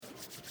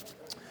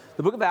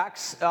The book of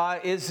Acts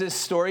is this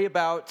story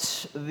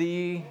about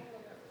the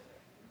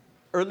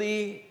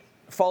early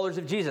followers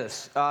of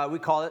Jesus. We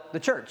call it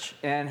the church,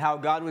 and how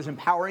God was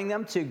empowering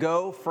them to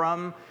go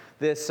from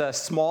this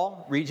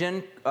small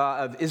region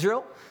of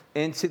Israel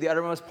into the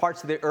uttermost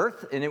parts of the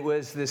earth. And it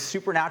was this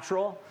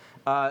supernatural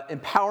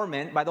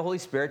empowerment by the Holy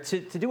Spirit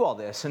to do all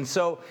this. And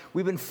so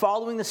we've been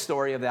following the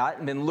story of that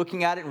and been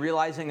looking at it and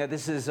realizing that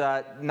this is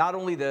not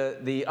only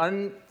the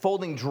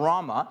unfolding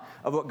drama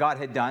of what God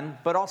had done,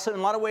 but also in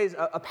a lot of ways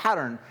a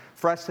pattern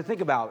for us to think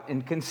about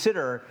and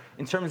consider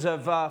in terms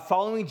of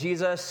following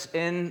Jesus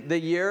in the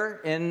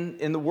year,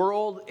 in the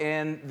world,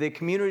 and the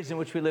communities in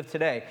which we live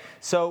today.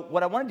 So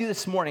what I want to do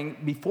this morning,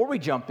 before we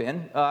jump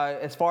in,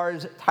 as far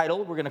as title,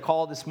 we're going to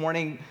call this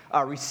morning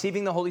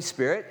Receiving the Holy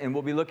Spirit, and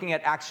we'll be looking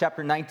at Acts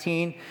chapter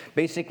 19,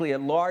 basically a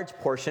large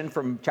portion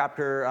from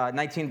chapter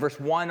 19, verse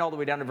 1, all the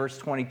way down to verse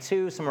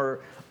 22. Some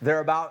are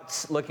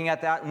thereabouts looking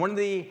at that. And one of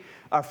the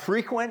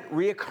frequent,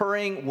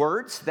 reoccurring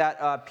words that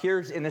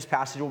appears in this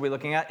passage we'll be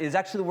looking at is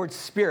actually the word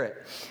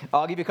spirit.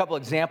 I'll give you a couple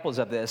examples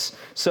of this.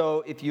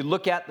 So if you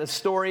look at the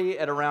story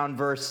at around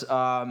verse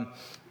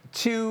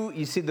 2,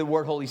 you see the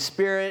word Holy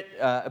Spirit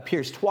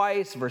appears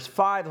twice. Verse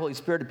 5, the Holy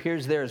Spirit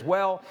appears there as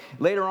well.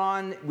 Later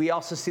on, we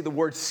also see the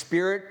word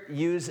spirit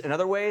used in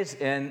other ways,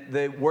 and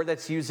the word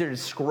that's used there to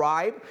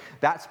describe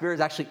that spirit is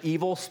actually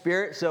evil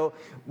spirit. So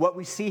what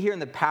we see here in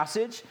the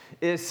passage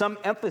is some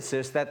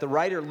emphasis that the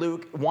writer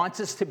Luke wants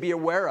us to be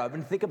aware of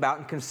and think about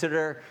and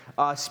consider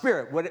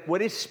spirit.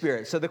 What is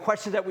spirit? So the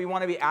question that we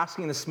want to be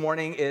asking this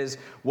morning is,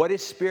 what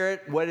is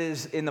spirit? What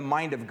is in the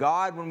mind of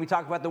God when we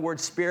talk about the word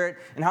spirit?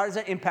 And how does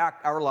that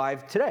impact our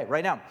lives today,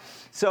 right now?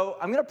 So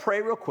I'm going to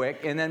pray real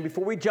quick, and then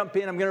before we jump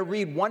in, I'm going to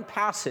read one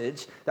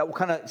passage that will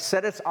kind of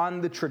set us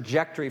on the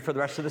trajectory for the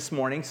rest of this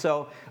morning.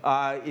 So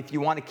if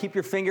you want to keep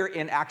your finger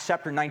in Acts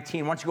chapter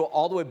 19, why don't you go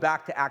all the way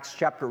back to Acts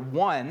chapter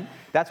 1.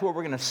 That's where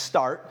we're going to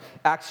start,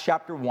 Acts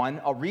chapter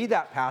 1. I'll read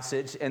that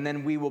passage, and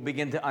then we will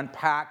begin to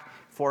unpack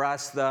for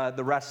us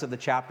the rest of the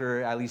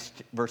chapter, at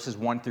least verses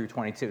 1 through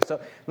 22. So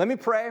let me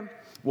pray.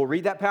 We'll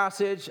read that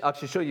passage. I'll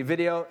actually show you a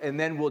video, and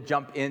then we'll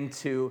jump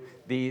into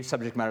the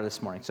subject matter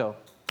this morning. So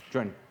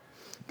join me.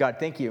 God,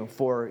 thank you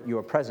for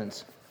your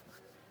presence.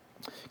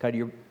 God,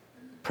 your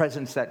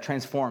presence that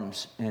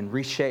transforms and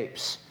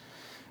reshapes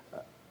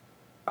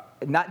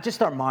not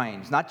just our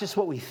minds, not just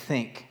what we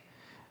think,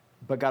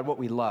 but God, what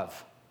we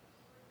love.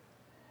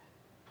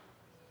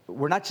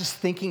 We're not just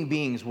thinking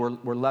beings,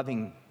 we're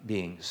loving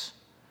beings.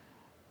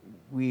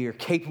 We are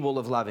capable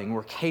of loving.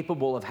 We're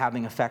capable of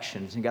having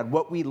affections. And God,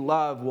 what we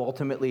love will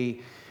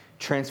ultimately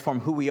transform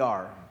who we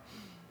are.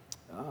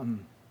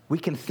 We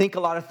can think a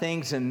lot of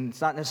things, and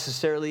it's not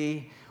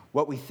necessarily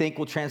what we think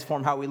will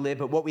transform how we live,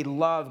 but what we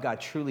love, God,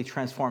 truly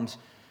transforms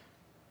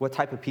what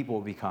type of people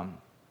we'll become.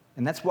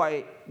 And that's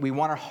why we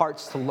want our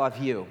hearts to love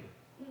you.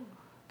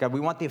 God, we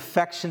want the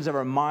affections of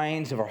our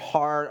minds, of our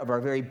heart, of our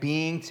very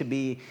being to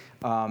be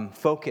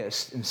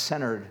focused and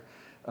centered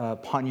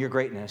upon your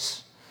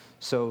greatness.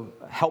 So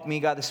help me,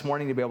 God, this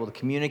morning to be able to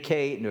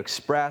communicate and to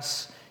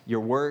express your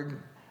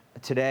word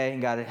today.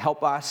 And God,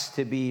 help us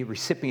to be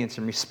recipients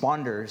and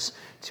responders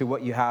to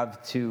what you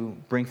have to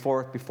bring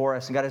forth before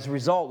us. And God, as a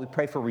result, we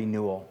pray for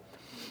renewal.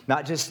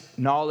 Not just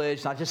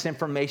knowledge, not just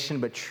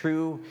information, but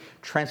true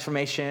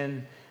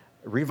transformation,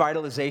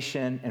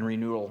 revitalization, and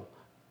renewal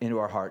into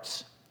our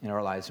hearts, in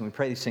our lives. And we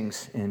pray these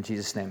things in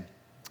Jesus' name.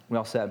 We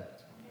all said,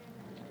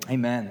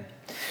 amen.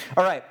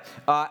 All right,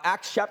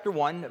 Acts chapter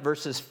 1,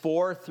 verses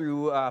 4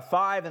 through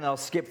 5, and I'll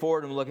skip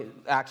forward and we'll look at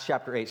Acts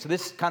chapter 8. So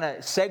this kind of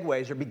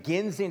segues or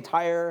begins the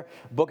entire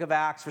book of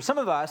Acts. For some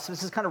of us,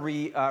 this is kind of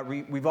we've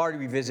already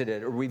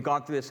revisited, or we've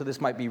gone through this, so this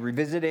might be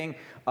revisiting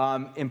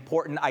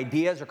important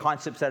ideas or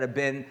concepts that have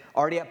been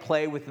already at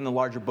play within the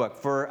larger book.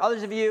 For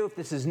others of you, if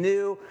this is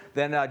new,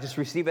 then just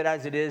receive it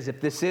as it is.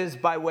 If this is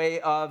by way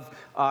of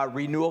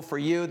renewal for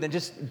you, then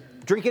just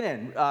drink it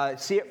in.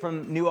 See it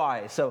from new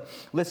eyes. So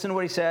listen to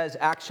what he says,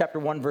 Acts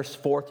chapter 1, verse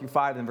 4 through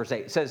 5, and verse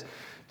 8. It says,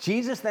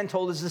 Jesus then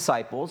told his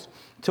disciples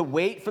to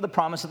wait for the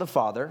promise of the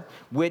Father,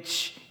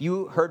 which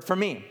you heard from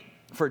me.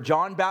 For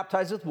John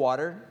baptized with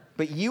water,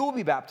 but you will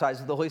be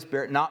baptized with the Holy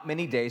Spirit not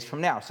many days from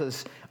now. So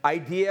this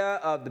idea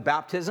of the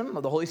baptism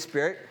of the Holy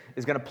Spirit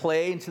is going to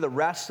play into the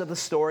rest of the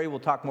story. We'll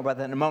talk more about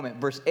that in a moment.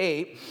 Verse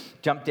 8,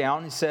 jump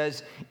down, it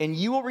says, and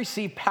you will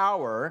receive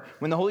power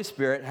when the Holy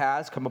Spirit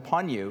has come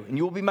upon you, and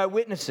you will be my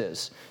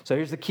witnesses. So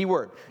here's the key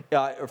word,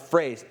 or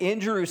phrase, in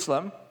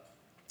Jerusalem,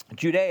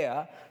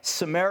 Judea,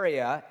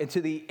 Samaria, and to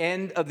the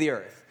end of the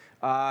earth.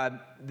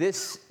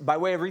 This, by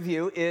way of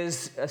review,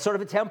 is a sort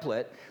of a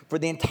template for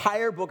the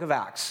entire book of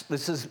Acts.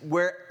 This is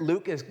where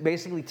Luke is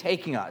basically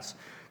taking us.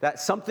 That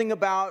something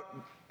about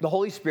the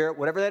Holy Spirit,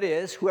 whatever that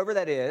is, whoever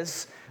that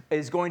is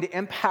going to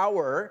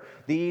empower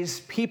these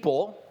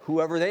people,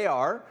 whoever they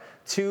are,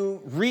 to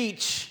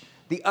reach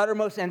the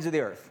uttermost ends of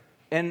the earth.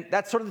 And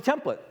that's sort of the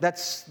template.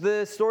 That's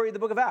the story of the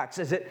book of Acts,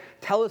 as it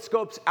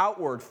telescopes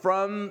outward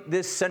from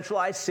this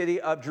centralized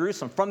city of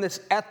Jerusalem, from this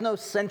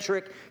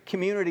ethnocentric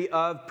community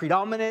of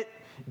predominant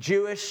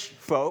Jewish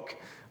folk,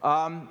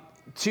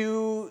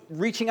 to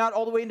reaching out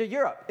all the way into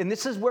Europe. And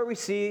this is where we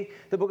see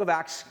the book of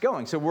Acts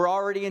going. So we're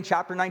already in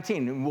chapter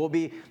 19, and we'll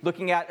be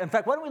looking at, in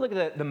fact, why don't we look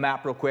at the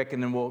map real quick,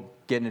 and then we'll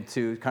get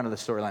into kind of the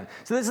storyline.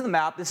 So this is the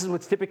map. This is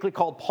what's typically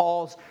called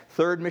Paul's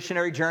third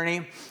missionary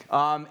journey.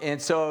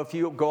 And so if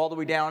you go all the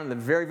way down to the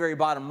very, very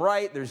bottom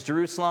right, there's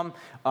Jerusalem.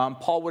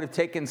 Paul would have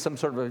taken some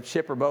sort of a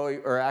ship or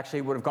boat, or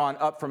actually would have gone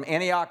up from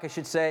Antioch, I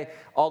should say,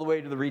 all the way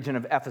to the region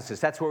of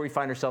Ephesus. That's where we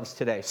find ourselves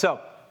today. So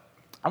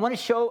I want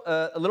to show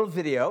a little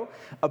video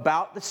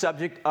about the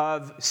subject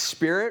of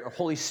Spirit or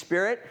Holy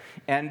Spirit.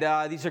 And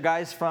these are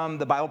guys from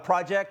the Bible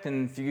Project.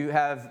 And if you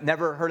have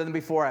never heard of them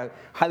before, I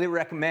highly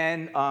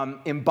recommend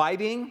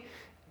imbibing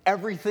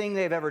everything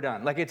they've ever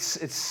done. Like,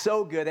 it's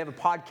so good. They have a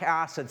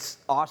podcast that's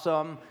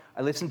awesome.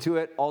 I listen to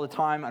it all the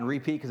time on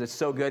repeat because it's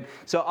so good.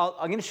 So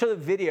I'm going to show the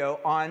video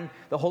on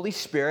the Holy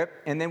Spirit,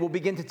 and then we'll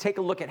begin to take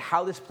a look at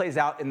how this plays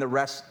out in the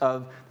rest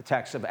of the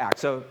text of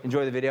Acts. So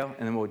enjoy the video,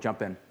 and then we'll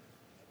jump in.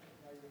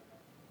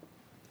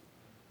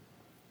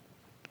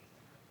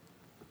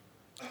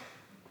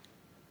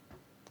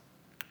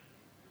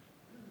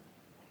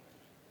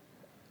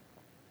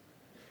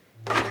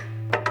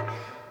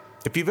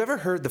 If you've ever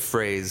heard the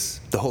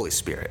phrase, the Holy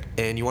Spirit,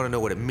 and you want to know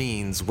what it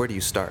means, where do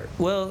you start?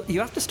 Well, you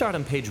have to start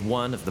on page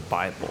 1 of the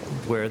Bible,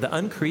 where the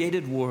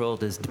uncreated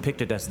world is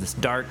depicted as this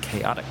dark,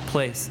 chaotic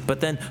place. But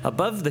then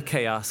above the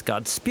chaos,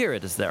 God's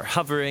Spirit is there,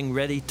 hovering,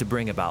 ready to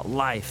bring about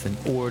life and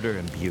order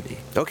and beauty.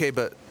 Okay,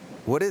 but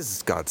what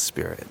is God's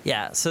Spirit?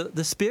 Yeah, so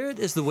the Spirit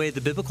is the way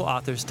the biblical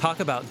authors talk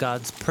about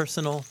God's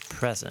personal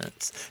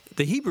presence.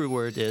 The Hebrew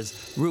word is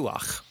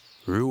ruach.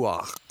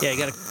 Ruach. Yeah, you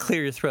got to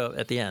clear your throat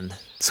at the end.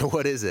 So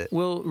what is it?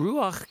 Well,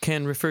 ruach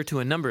can refer to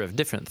a number of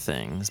different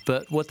things,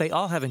 but what they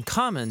all have in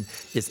common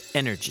is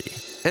energy.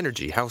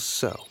 Energy, how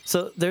so?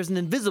 So there's an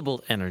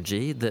invisible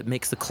energy that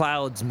makes the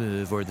clouds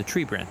move or the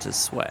tree branches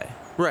sway.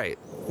 Right,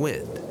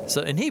 wind.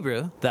 So in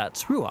Hebrew,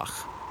 that's ruach.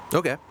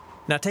 Okay.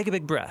 Now take a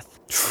big breath.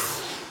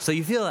 So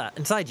you feel that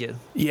inside you.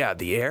 Yeah,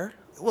 the air?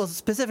 Well,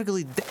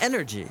 specifically the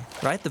energy,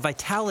 right? The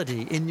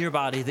vitality in your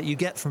body that you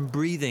get from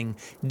breathing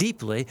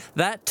deeply,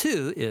 that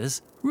too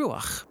is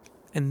ruach.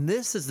 And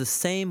this is the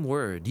same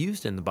word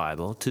used in the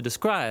Bible to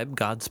describe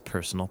God's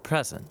personal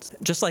presence.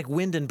 Just like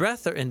wind and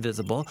breath are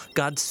invisible,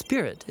 God's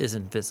Spirit is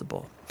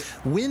invisible.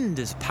 Wind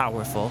is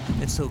powerful,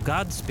 and so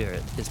God's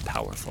Spirit is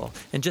powerful.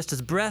 And just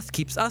as breath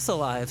keeps us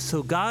alive,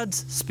 so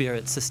God's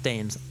Spirit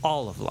sustains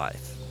all of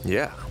life.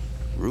 Yeah,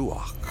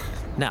 ruach.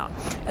 Now,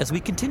 as we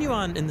continue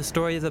on in the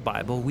story of the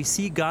Bible, we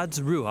see God's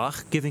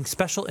Ruach giving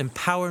special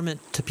empowerment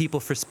to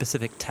people for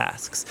specific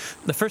tasks.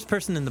 The first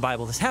person in the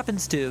Bible this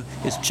happens to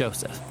is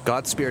Joseph.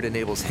 God's Spirit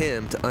enables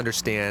him to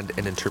understand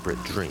and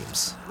interpret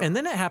dreams. And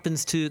then it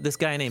happens to this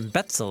guy named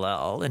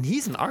Bezalel, and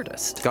he's an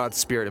artist. God's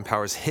Spirit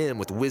empowers him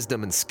with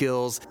wisdom and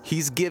skills.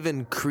 He's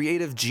given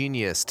creative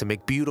genius to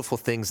make beautiful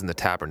things in the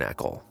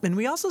tabernacle. And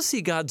we also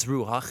see God's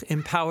Ruach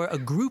empower a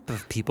group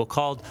of people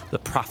called the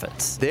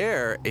prophets.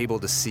 They're able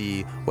to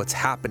see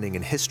what's happening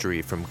in history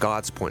from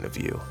God's point of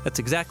view. That's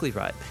exactly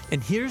right.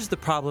 And here's the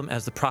problem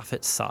as the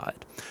prophets saw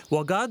it.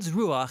 While God's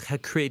Ruach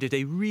had created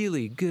a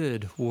really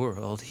good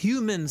world,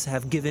 humans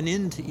have given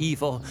in to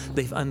evil.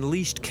 They've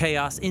unleashed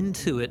chaos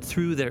into it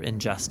through their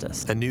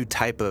injustice. A new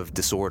type of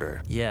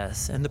disorder.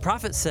 Yes, and the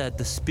prophet said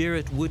the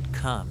Spirit would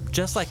come,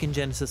 just like in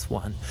Genesis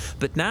 1,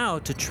 but now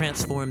to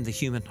transform the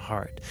human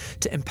heart,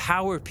 to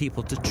empower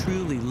people to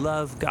truly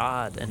love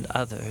God and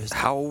others.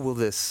 How will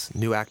this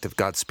new act of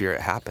God's Spirit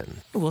happen?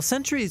 Well,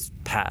 centuries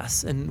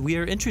pass, and we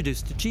are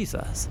introduced to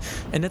Jesus.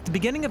 And at the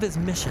beginning of his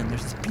mission,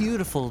 there's this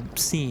beautiful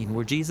scene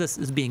where Jesus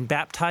is being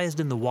baptized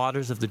in the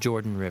waters of the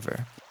Jordan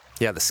River.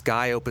 Yeah, the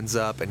sky opens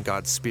up and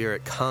God's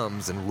Spirit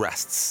comes and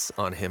rests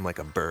on him like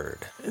a bird.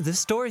 This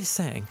story is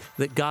saying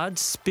that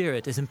God's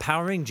Spirit is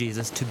empowering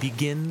Jesus to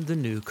begin the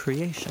new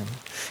creation.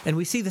 And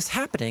we see this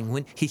happening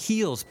when he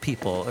heals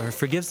people or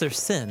forgives their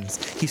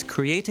sins. He's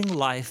creating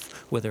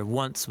life where there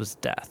once was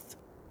death.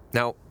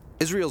 Now,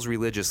 Israel's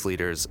religious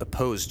leaders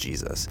oppose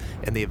Jesus,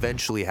 and they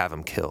eventually have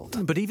him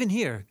killed. But even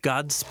here,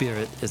 God's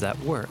Spirit is at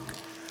work.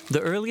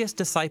 The earliest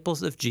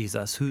disciples of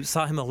Jesus, who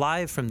saw him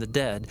alive from the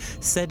dead,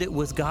 said it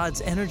was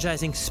God's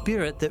energizing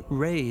Spirit that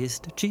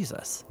raised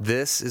Jesus.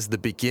 This is the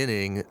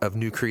beginning of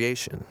new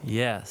creation.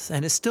 Yes,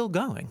 and it's still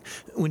going.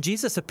 When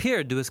Jesus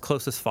appeared to his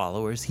closest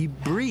followers, he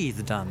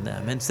breathed on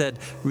them and said,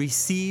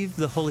 "Receive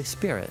the Holy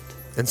Spirit."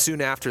 And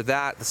soon after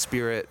that, the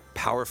Spirit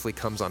powerfully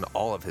comes on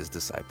all of his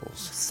disciples.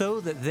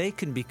 So that they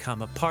can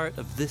become a part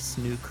of this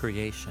new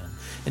creation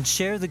and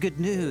share the good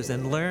news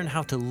and learn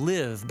how to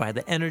live by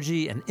the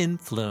energy and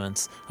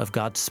influence of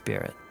God's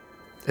Spirit.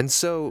 And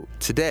so,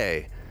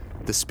 today,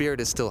 the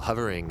Spirit is still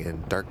hovering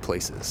in dark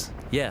places.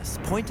 Yes,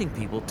 pointing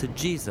people to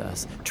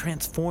Jesus,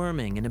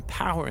 transforming and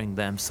empowering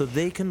them so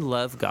they can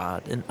love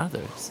God and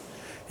others.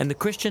 And the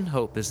Christian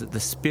hope is that the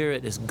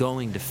Spirit is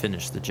going to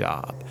finish the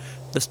job.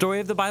 The story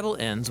of the Bible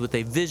ends with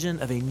a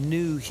vision of a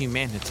new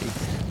humanity,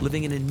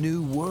 living in a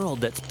new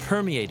world that's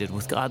permeated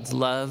with God's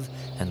love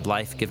and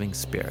life-giving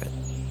Spirit.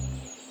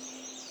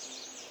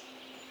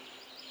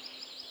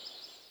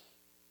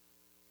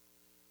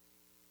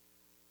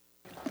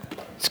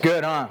 It's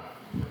good, huh?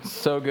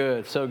 So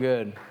good, so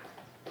good.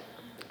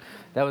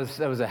 That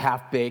was a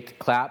half-baked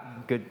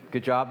clap.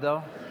 Good job,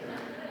 though.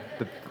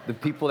 The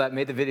people that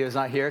made the video is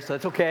not here, so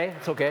it's okay.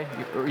 It's okay.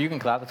 You can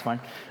clap. That's fine.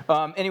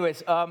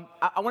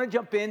 I want to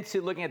jump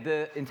into looking at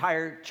the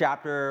entire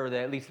chapter, or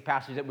at least the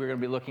passage that we're going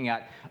to be looking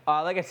at.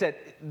 Like I said,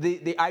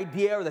 the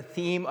idea or the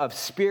theme of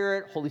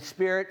Spirit, Holy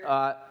Spirit,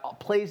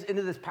 plays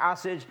into this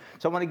passage.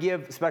 So I want to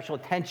give special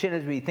attention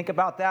as we think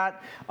about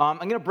that. I'm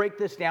going to break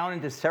this down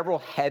into several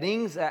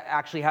headings that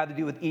actually have to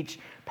do with each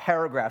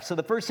paragraph. So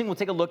the first thing we'll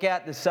take a look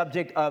at, the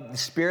subject of the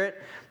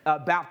Spirit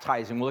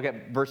baptizing. We'll look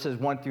at verses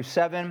 1 through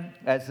 7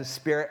 as the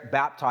Spirit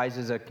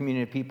baptizes a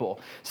community of people.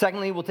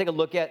 Secondly, we'll take a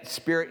look at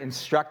Spirit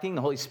instructing,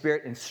 the Holy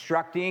Spirit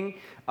instructing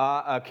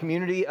a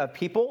community of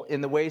people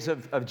in the ways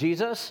of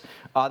Jesus.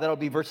 That'll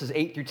be verses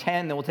 8 through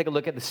 10. Then we'll take a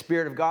look at the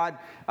Spirit of God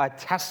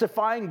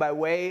testifying by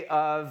way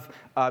of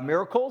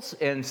miracles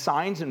and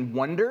signs and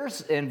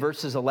wonders in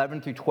verses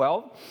 11 through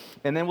 12.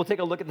 And then we'll take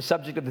a look at the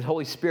subject of the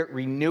Holy Spirit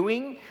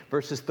renewing,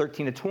 verses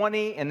 13 to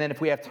 20. And then if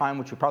we have time,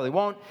 which we probably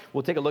won't,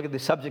 we'll take a look at the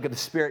subject of the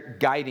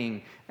Spirit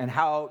guiding and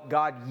how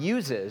God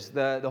uses,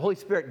 the Holy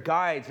Spirit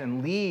guides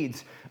and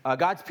leads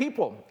God's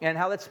people, and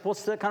how that's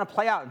supposed to kind of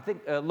play out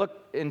and look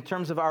in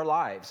terms of our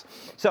lives.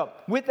 So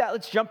with that,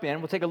 let's jump in.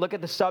 We'll take a look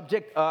at the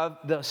subject of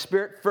the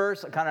Spirit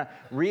first. I'll kind of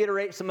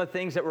reiterate some of the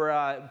things that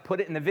were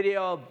put in the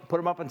video, put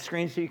them up on the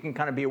screen so you can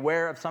kind of be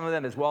aware of some of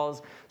them, as well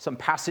as some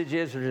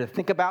passages or to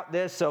think about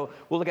this. So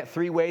we'll look at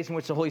three ways in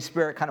which the Holy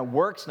Spirit kind of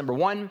works. Number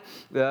one,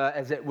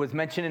 as it was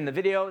mentioned in the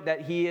video,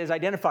 that he is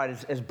identified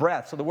as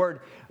breath. So the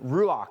word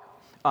ruach,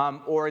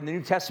 or in the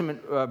New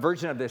Testament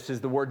version of this is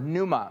the word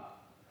pneuma.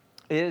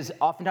 It is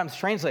oftentimes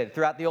translated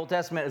throughout the Old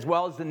Testament as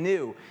well as the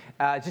New,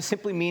 just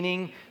simply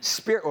meaning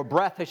spirit or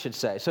breath, I should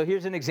say. So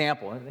here's an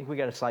example. I think we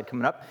got a slide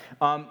coming up.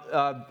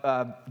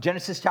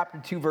 Genesis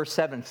chapter 2, verse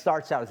 7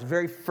 starts out. It's the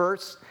very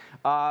first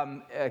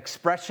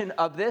expression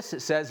of this.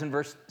 It says in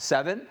verse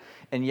 7,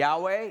 "And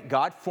Yahweh,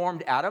 God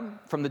formed Adam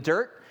from the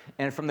dirt,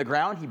 and from the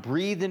ground he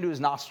breathed into his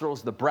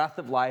nostrils the breath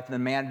of life, and the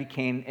man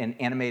became an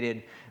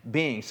animated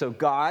being." So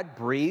God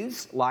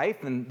breathes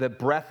life, and the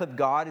breath of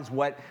God is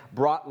what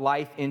brought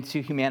life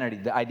into humanity,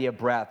 the idea of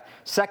breath.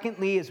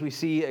 Secondly, as we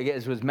see,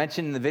 as was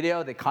mentioned in the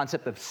video, the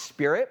concept of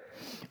spirit.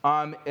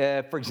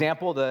 For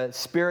example, the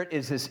Spirit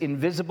is this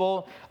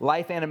invisible,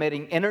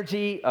 life-animating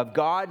energy of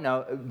God.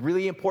 Now,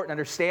 really important to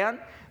understand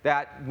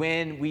that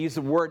when we use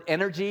the word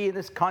energy in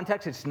this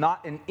context, it's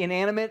not an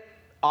inanimate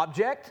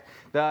object.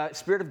 The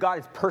Spirit of God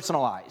is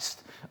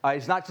personalized.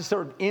 It's not just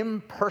sort of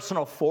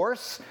impersonal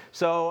force.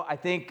 So I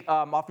think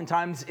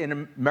oftentimes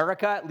in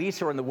America, at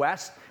least, or in the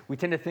West, we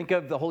tend to think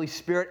of the Holy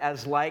Spirit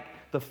as like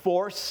the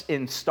Force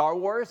in Star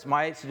Wars.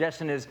 My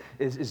suggestion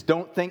is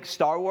don't think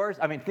Star Wars.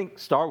 I mean, think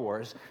Star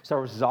Wars. Star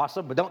Wars is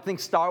awesome, but don't think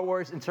Star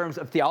Wars in terms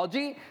of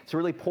theology. It's a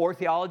really poor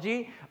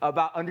theology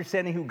about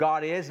understanding who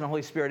God is and the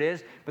Holy Spirit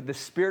is. But the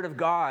Spirit of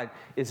God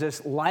is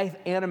this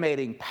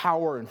life-animating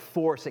power and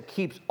force that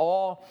keeps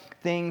all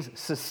things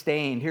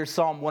sustained. Here's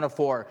Psalm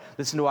 104.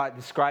 Listen to how it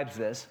describes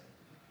this.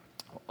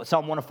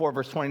 Psalm 104,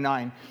 verse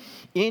 29.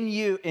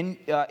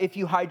 If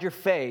you hide your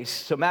face,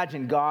 so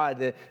imagine God,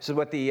 this is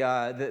what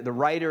the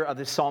writer of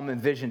this psalm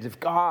envisions. If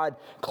God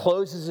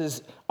closes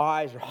his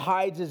eyes or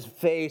hides his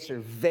face or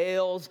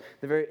veils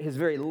his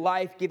very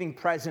life-giving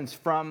presence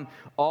from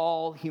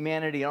all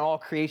humanity and all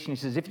creation, he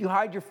says, if you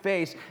hide your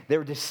face,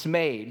 they're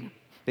dismayed,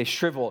 they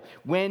shrivel.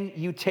 When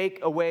you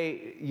take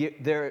away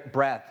their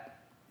breath,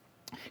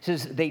 he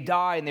says, they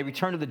die and they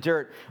return to the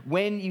dirt.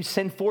 When you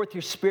send forth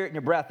your spirit and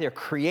your breath, they are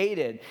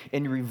created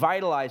and you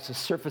revitalize the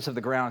surface of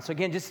the ground. So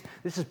again, this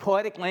is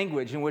poetic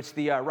language in which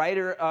the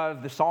writer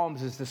of the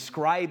Psalms is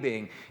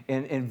describing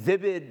in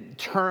vivid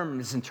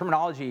terms and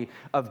terminology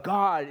of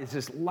God is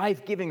this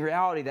life-giving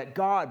reality that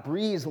God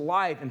breathes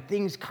life and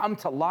things come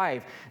to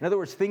life. In other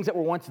words, things that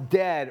were once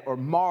dead or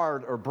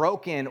marred or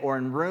broken or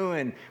in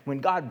ruin, when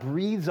God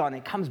breathes on it,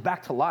 it comes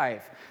back to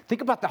life. Think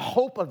about the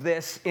hope of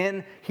this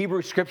in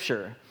Hebrew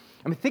Scripture.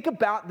 I mean, think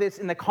about this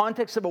in the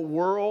context of a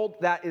world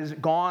that is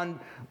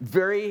gone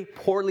very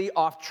poorly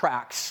off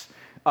tracks,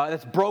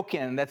 that's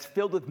broken, that's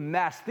filled with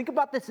mess. Think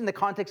about this in the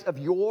context of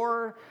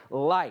your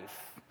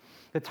life,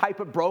 the type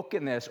of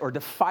brokenness or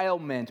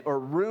defilement or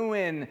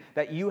ruin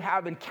that you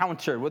have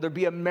encountered, whether it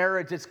be a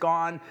marriage that's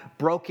gone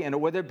broken, or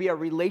whether it be a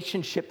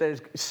relationship that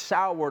is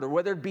soured, or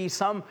whether it be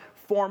some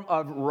form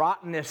of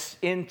rottenness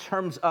in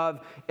terms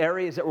of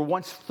areas that were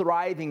once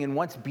thriving and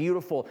once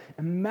beautiful.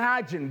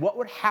 Imagine what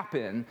would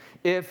happen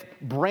if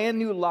brand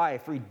new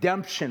life,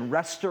 redemption,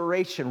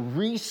 restoration,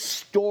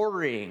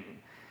 restoring,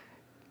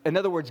 in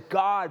other words,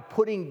 God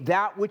putting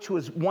that which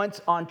was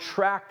once on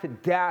track to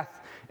death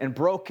and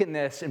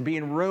brokenness and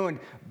being ruined,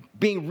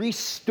 being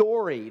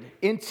restored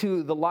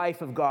into the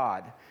life of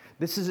God.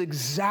 This is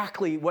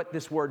exactly what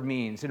this word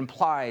means. It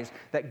implies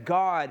that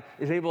God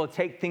is able to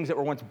take things that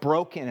were once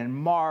broken and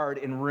marred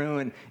and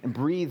ruined and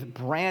breathe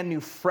brand new,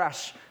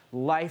 fresh,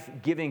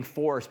 life-giving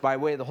force by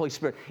way of the Holy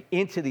Spirit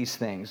into these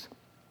things.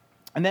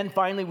 And then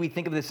finally, we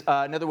think of this,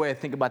 another way to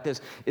think about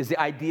this is the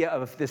idea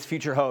of this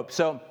future hope.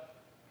 So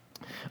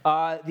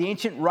The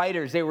ancient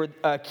writers, they were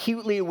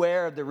acutely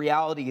aware of the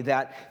reality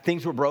that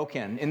things were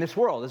broken in this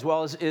world as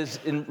well as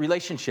in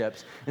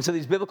relationships. And so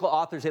these biblical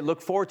authors, they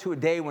look forward to a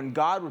day when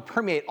God would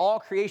permeate all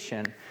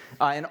creation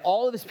and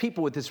all of his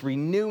people with this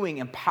renewing,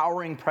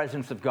 empowering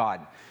presence of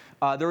God.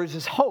 There was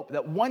this hope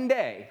that one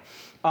day,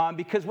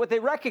 because what they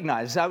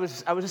recognized, I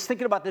was just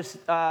thinking about this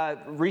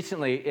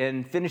recently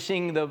in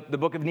finishing the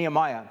book of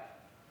Nehemiah.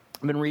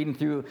 I've been reading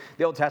through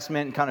the Old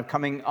Testament and kind of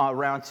coming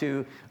around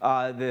to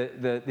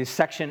this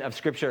section of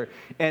Scripture.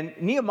 And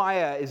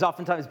Nehemiah has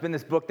oftentimes been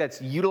this book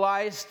that's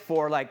utilized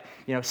for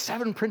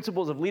 7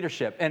 principles of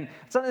leadership. And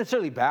it's not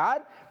necessarily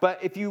bad, but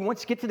if you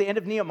once get to the end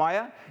of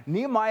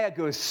Nehemiah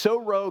goes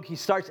so rogue, he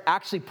starts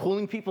actually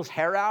pulling people's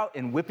hair out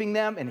and whipping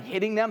them and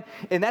hitting them.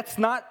 And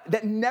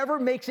that never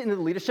makes it into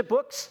the leadership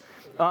books.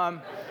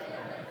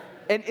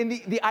 And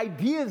the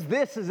idea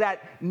is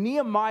that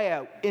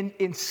Nehemiah,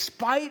 in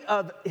spite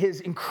of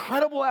his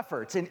incredible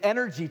efforts and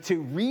energy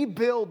to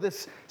rebuild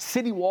this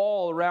city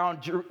wall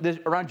around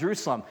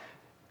Jerusalem,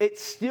 it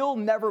still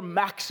never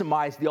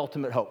maximized the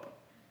ultimate hope.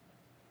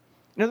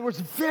 In other words,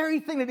 the very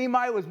thing that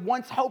Nehemiah was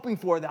once hoping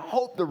for, the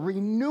hope, the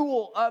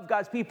renewal of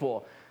God's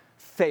people,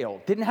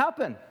 failed. Didn't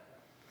happen.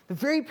 The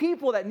very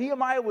people that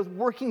Nehemiah was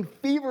working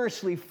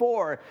feverishly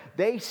for,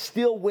 they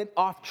still went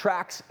off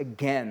tracks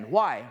again.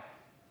 Why?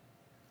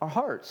 Our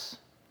hearts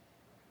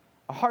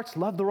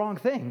love the wrong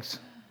things.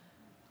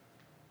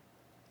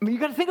 I mean, you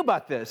got to think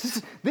about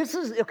this. This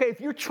is okay.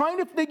 If you're trying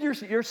to figure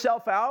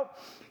yourself out,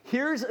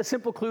 here's a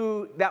simple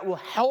clue that will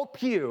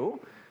help you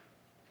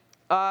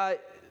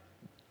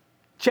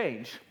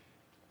change.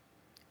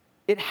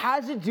 It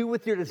has to do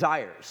with your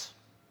desires.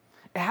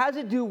 It has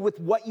to do with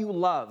what you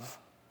love.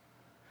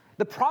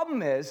 The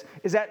problem is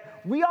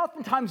that we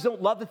oftentimes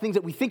don't love the things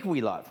that we think we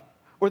love,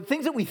 or the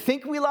things that we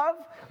think we love.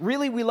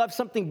 Really, we love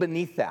something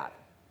beneath that.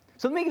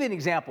 So let me give you an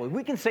example.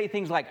 We can say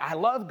things like, I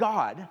love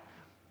God,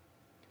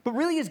 but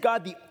really is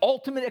God the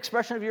ultimate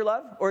expression of your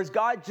love? Or is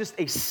God just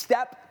a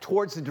step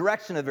towards the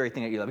direction of the very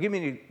thing that you love? Give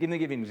me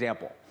an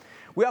example.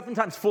 We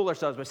oftentimes fool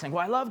ourselves by saying,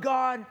 well, I love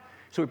God.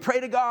 So we pray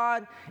to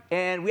God,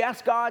 and we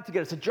ask God to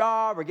get us a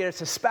job, or get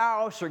us a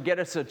spouse, or get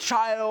us a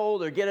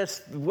child, or get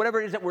us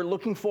whatever it is that we're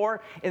looking for.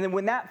 And then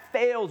when that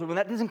fails, or when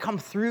that doesn't come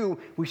through,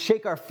 we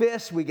shake our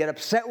fists, we get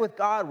upset with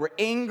God, we're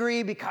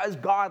angry because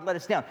God let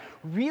us down.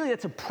 Really,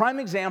 that's a prime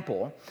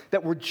example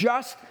that we're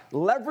just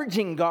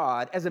leveraging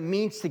God as a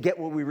means to get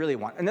what we really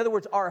want. In other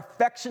words, our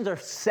affections are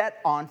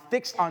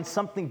fixed on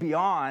something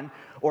beyond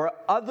or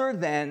other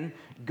than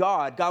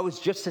God. God was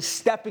just a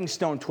stepping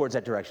stone towards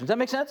that direction. Does that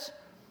make sense?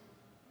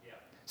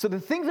 So the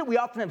things that we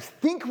oftentimes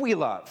think we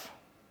love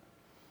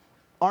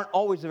aren't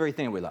always the very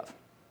thing that we love.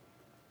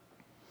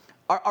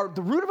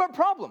 The root of our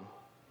problem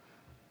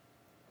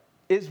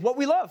is what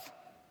we love.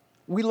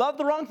 We love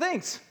the wrong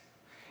things.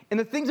 And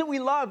the things that we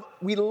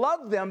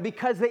love them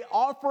because they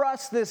offer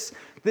us this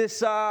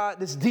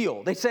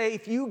deal. They say,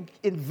 if you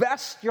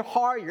invest your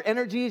heart, your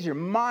energies, your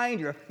mind,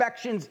 your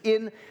affections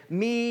in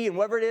me and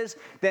whatever it is,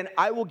 then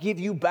I will give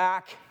you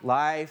back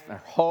life or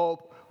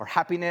hope, or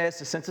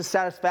happiness, a sense of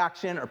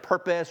satisfaction, or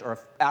purpose, or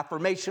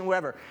affirmation,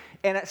 whatever.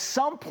 And at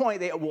some point,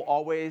 they will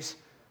always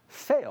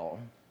fail.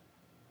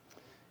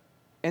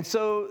 And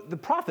so the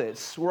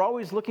prophets were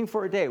always looking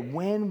for a day.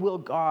 When will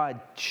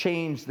God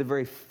change the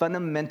very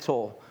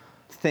fundamental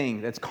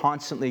thing that's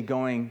constantly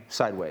going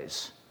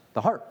sideways?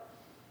 The heart.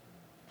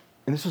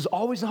 And this was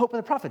always the hope of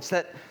the prophets,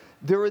 that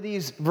there were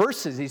these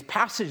verses, these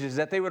passages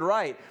that they would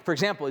write. For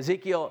example,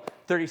 Ezekiel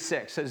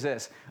 36 says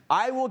this,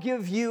 I will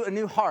give you a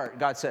new heart,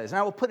 God says, and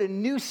I will put a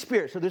new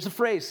spirit. So there's a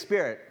phrase,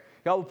 spirit.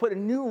 God will put a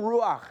new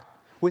ruach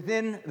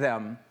within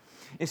them.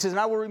 It says, and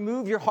I will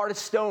remove your heart of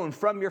stone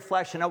from your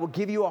flesh, and I will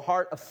give you a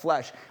heart of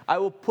flesh. I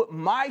will put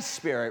my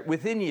spirit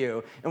within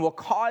you and will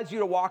cause you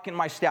to walk in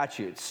my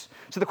statutes.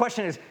 So the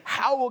question is,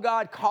 how will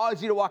God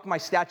cause you to walk in my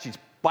statutes?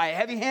 By a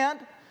heavy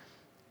hand?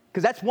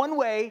 Because that's one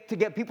way to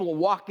get people to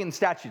walk in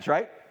statutes,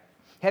 right?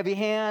 Heavy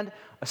hand,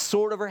 a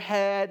sword over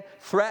head,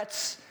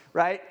 threats,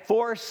 right?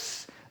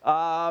 Force.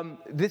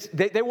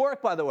 They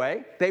work, by the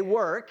way. They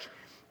work.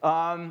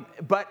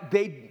 But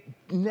they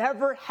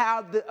never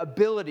have the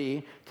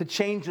ability to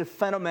change the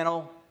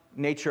fundamental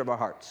nature of our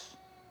hearts.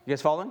 You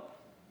guys following?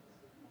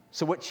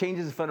 So what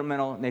changes the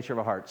fundamental nature of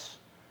our hearts?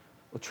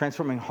 Well,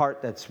 transforming a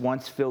heart that's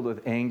once filled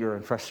with anger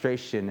and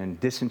frustration and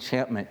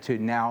disenchantment to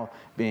now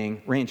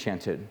being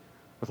re-enchanted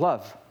with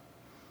love.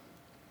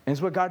 And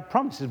it's what God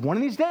promises. One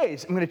of these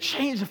days, I'm going to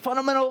change the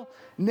fundamental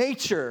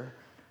nature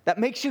that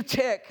makes you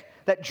tick,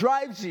 that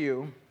drives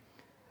you,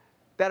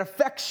 that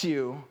affects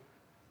you,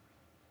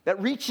 that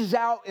reaches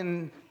out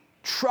and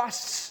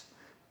trusts.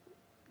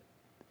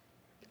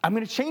 I'm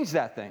going to change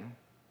that thing.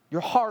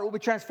 Your heart will be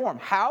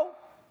transformed. How?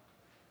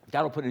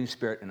 God will put a new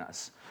spirit in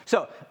us.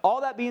 So,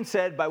 all that being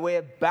said, by way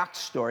of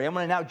backstory, I'm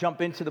going to now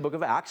jump into the book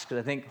of Acts, because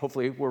I think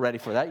hopefully we're ready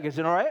for that. You guys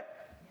doing all right?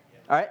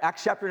 All right,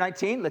 Acts chapter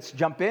 19, let's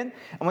jump in.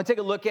 I'm going to take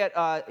a look at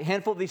a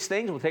handful of these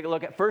things. We'll take a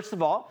look at, first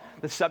of all,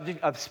 the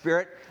subject of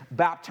spirit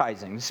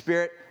baptizing, the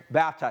spirit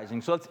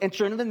baptizing. So let's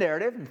enter into the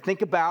narrative and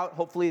think about,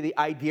 hopefully, the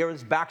idea or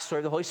this backstory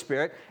of the Holy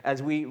Spirit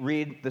as we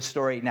read the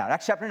story now.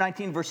 Acts chapter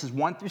 19, verses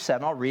 1 through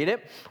 7. I'll read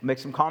it. I'll make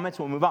some comments.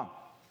 We'll move on.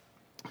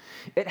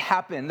 It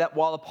happened that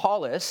while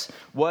Apollos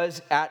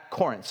was at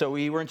Corinth, so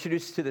we were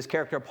introduced to this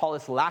character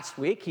Apollos last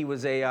week. He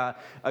was a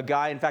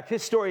guy, in fact,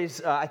 his story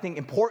is, I think,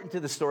 important to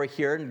the story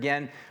here. And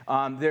again,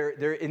 there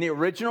in the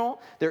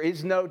original, there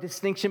is no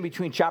distinction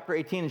between chapter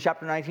 18 and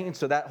chapter 19,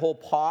 so that whole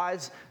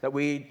pause that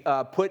we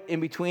put in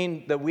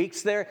between the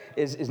weeks there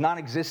is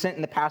non-existent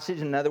in the passage.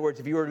 In other words,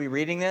 if you were to be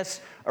reading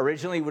this,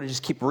 originally you would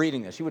just keep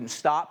reading this. You wouldn't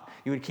stop.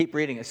 You would keep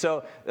reading it.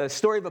 So the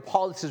story of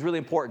Apollos is really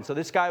important. So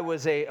this guy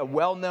was a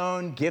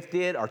well-known,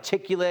 gifted,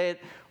 articulate,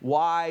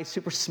 wise,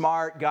 super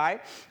smart guy,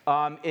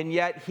 and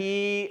yet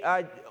he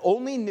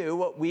only knew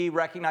what we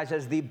recognize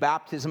as the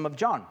baptism of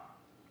John.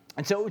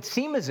 And so it would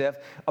seem as if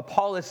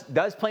Apollos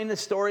does play in this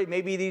story.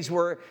 Maybe these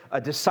were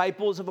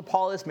disciples of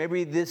Apollos.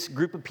 Maybe this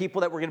group of people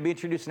that we're going to be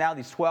introduced now,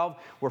 these 12,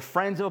 were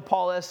friends of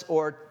Apollos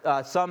or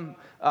some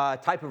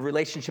type of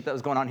relationship that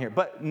was going on here.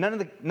 But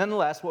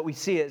nonetheless, what we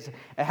see is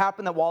it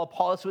happened that while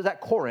Apollos was at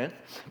Corinth,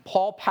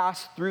 Paul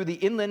passed through the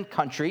inland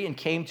country and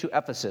came to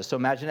Ephesus. So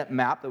imagine that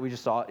map that we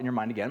just saw in your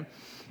mind again.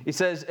 He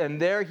says, and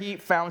there he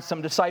found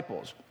some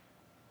disciples.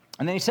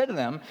 And then he said to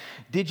them,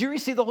 "Did you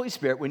receive the Holy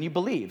Spirit when you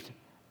believed?"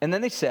 And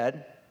then they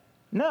said,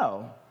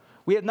 "No,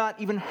 we have not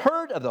even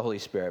heard of the Holy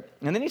Spirit."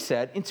 And then he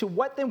said, "Into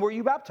what then were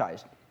you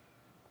baptized?"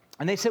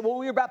 And they said, "Well,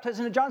 we were baptized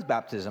into John's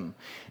baptism."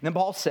 And then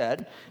Paul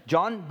said,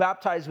 "John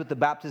baptized with the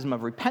baptism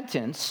of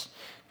repentance,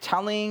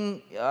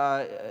 telling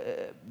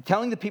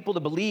the people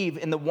to believe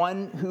in the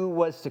one who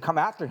was to come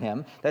after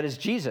him, that is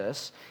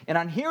Jesus. And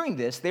on hearing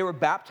this, they were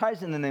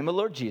baptized in the name of the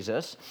Lord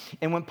Jesus.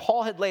 And when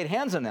Paul had laid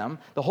hands on them,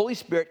 the Holy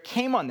Spirit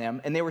came on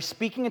them, and they were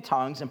speaking in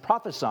tongues and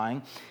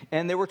prophesying,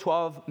 and there were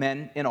 12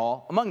 men in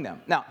all among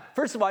them." Now,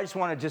 first of all, I just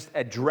want to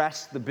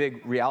address the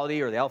big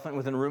reality or the elephant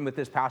within the room with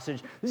this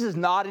passage. This is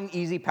not an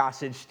easy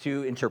passage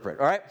to interpret,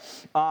 all right?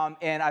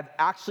 And I've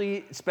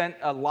actually spent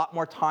a lot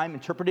more time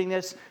interpreting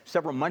this.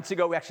 Several months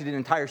ago, we actually did an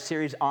entire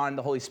series on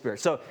the Holy Spirit.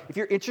 So if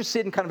you're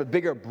interested in kind of a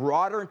bigger,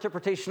 broader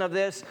interpretation of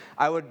this,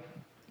 I would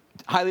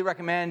highly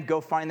recommend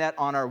go find that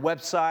on our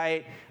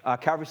website,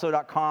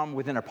 calvaryslow.com,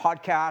 within our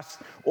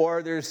podcast,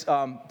 or there's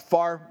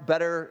far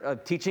better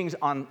teachings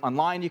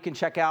online you can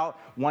check out.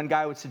 One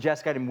guy would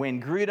suggest a guy named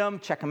Wayne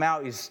Grudem. Check him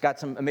out. He's got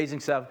some amazing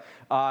stuff.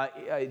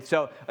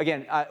 So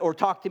again, or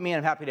talk to me, and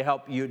I'm happy to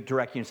help you,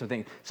 direct you into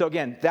something. So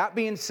again, that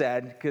being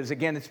said, because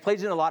again, this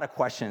plays in a lot of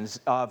questions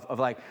of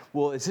like,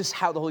 well, is this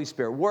how the Holy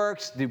Spirit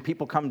works? Do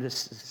people come to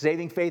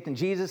saving faith in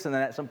Jesus, and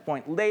then at some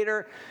point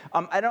later?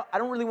 I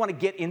don't really want to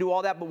get into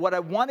all that, but what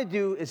I want to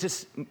do is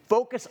just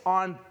focus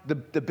on the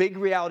big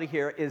reality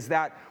here is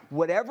that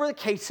whatever the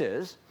case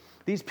is,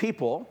 these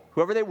people,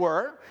 whoever they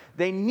were,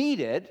 they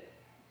needed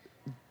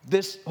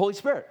this Holy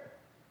Spirit.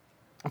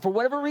 And for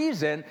whatever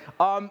reason,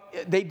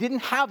 they didn't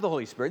have the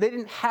Holy Spirit. They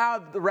didn't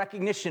have the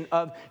recognition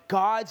of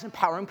God's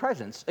empowering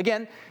presence.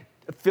 Again,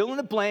 fill in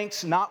the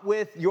blanks, not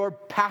with your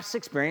past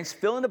experience.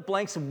 Fill in the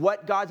blanks of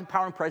what God's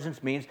empowering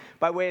presence means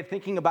by way of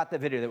thinking about the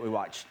video that we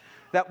watched.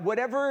 That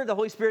whatever the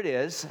Holy Spirit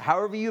is,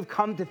 however you've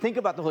come to think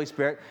about the Holy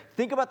Spirit,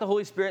 think about the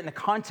Holy Spirit in the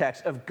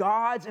context of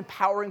God's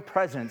empowering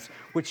presence,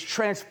 which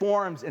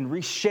transforms and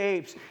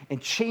reshapes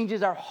and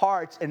changes our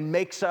hearts and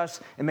makes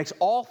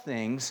all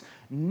things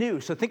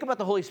new. So think about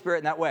the Holy Spirit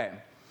in that way.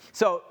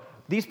 So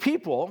these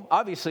people,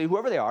 obviously,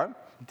 whoever they are,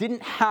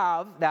 didn't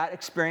have that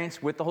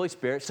experience with the Holy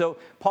Spirit. So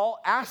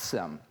Paul asks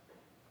them,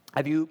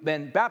 "Have you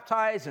been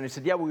baptized?" And they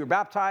said, "Yeah, we were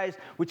baptized,"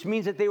 which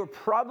means that they were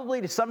probably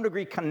to some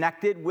degree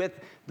connected with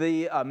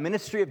the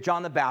ministry of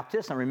John the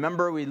Baptist. And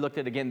remember, we looked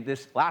at again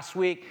this last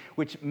week,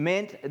 which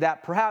meant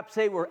that perhaps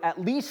they were at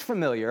least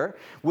familiar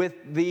with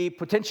the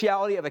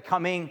potentiality of a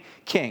coming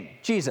king,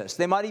 Jesus.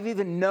 They might have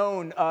even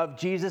known of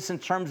Jesus in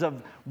terms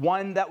of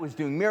one that was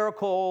doing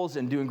miracles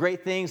and doing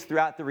great things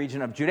throughout the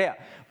region of Judea.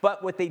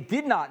 But what they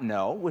did not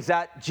know was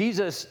that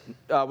Jesus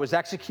was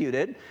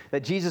executed,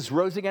 that Jesus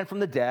rose again from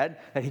the dead,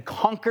 that he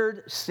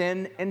conquered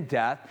sin and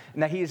death,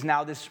 and that he is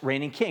now this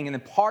reigning king. And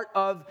then part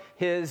of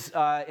his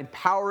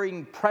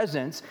empowering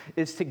presence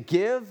is to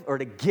give or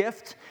to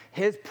gift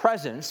his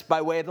presence by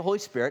way of the Holy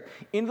Spirit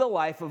into the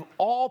life of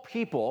all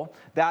people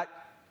that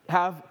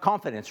have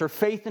confidence or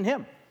faith in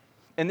him.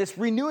 And this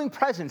renewing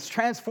presence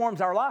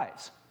transforms our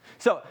lives.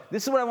 So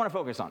this is what I want to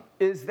focus on,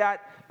 is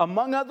that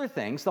among other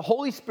things, the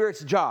Holy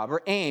Spirit's job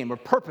or aim or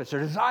purpose or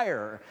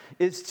desire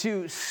is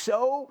to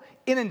so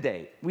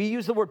inundate. We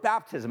use the word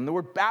baptism. The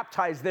word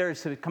baptize there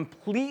is to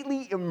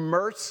completely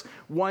immerse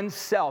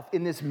oneself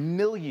in this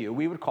milieu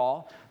we would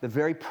call the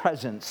very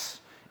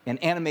presence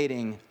and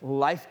animating,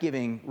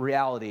 life-giving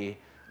reality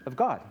of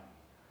God.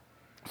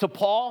 So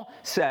Paul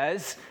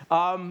says,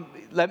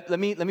 let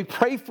me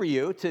pray for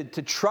you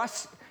to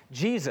trust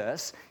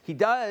Jesus, he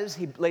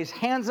lays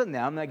hands on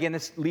them. Again,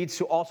 this leads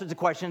to all sorts of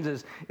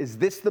questions. Is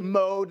this the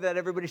mode that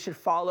everybody should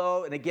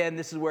follow? And again,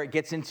 this is where it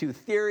gets into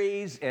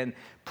theories and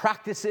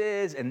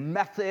practices and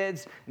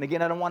methods. And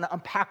again, I don't want to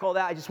unpack all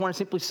that. I just want to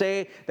simply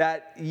say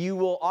that you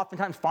will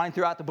oftentimes find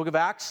throughout the book of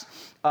Acts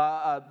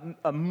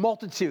a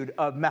multitude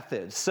of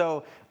methods.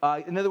 So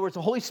in other words,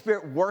 the Holy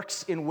Spirit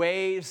works in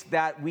ways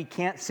that we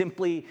can't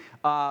simply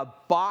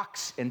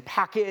box and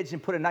package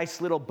and put a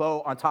nice little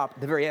bow on top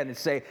at the very end and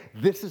say,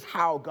 this is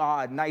how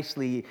God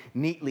nicely,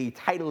 neatly,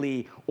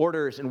 tidily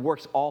orders and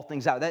works all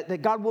things out.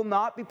 That God will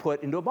not be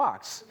put into a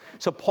box.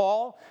 So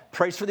Paul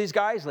prays for these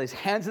guys, lays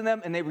hands on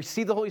them, and they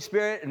receive the Holy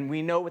Spirit, and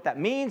we know what that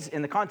means.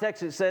 In the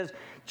context, it says,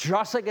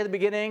 just like at the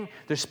beginning,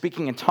 they're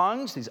speaking in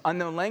tongues, these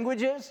unknown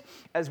languages,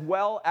 as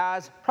well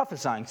as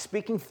prophesying,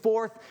 speaking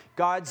forth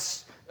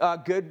God's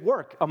good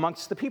work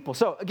amongst the people.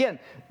 So again,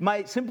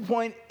 my simple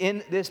point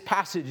in this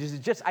passage is to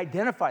just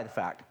identify the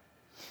fact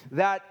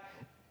that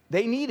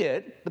they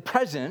needed the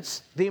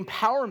presence, the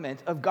empowerment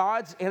of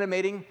God's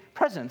animating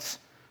presence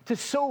to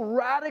so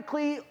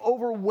radically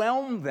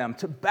overwhelm them,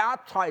 to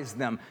baptize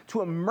them,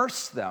 to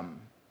immerse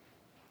them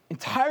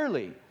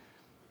entirely.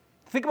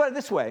 Think about it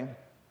this way.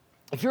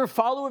 If you're a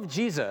follower of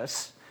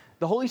Jesus,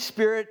 the Holy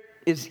Spirit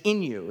is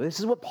in you. This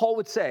is what Paul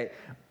would say.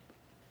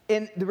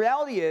 And the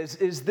reality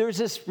is there's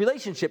this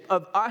relationship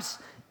of us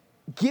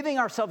giving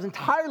ourselves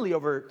entirely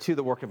over to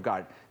the work of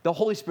God, the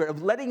Holy Spirit,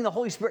 of letting the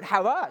Holy Spirit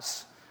have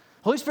us.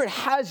 The Holy Spirit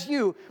has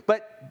you,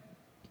 but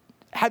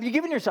have you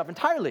given yourself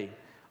entirely?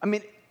 I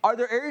mean, are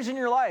there areas in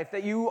your life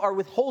that you are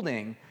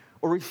withholding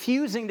or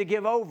refusing to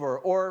give over,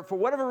 or for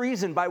whatever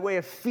reason, by way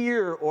of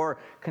fear or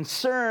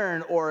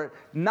concern or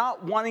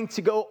not wanting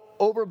to go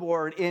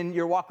overboard in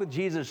your walk with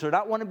Jesus, or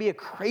not want to be a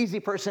crazy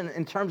person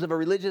in terms of a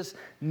religious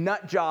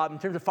nut job, in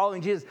terms of following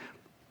Jesus,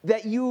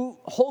 that you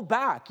hold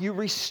back, you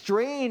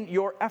restrain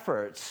your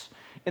efforts?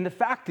 And the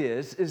fact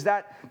is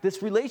that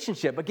this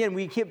relationship, again,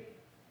 we keep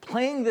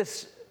playing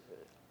this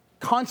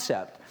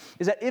concept,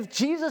 is that if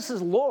Jesus is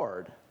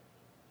Lord,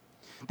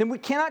 then we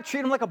cannot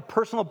treat him like a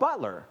personal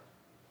butler.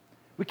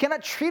 We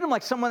cannot treat him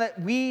like someone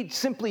that we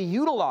simply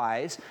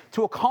utilize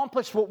to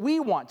accomplish what we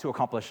want to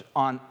accomplish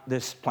on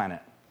this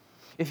planet.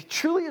 If he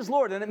truly is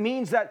Lord, then it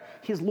means that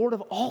he's Lord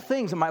of all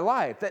things in my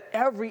life, that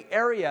every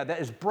area that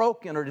is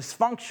broken or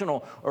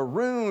dysfunctional or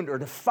ruined or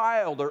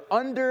defiled or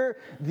under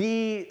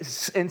the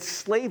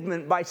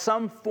enslavement by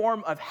some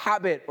form of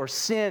habit or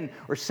sin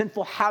or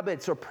sinful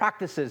habits or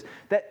practices,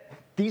 that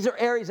these are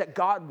areas that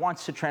God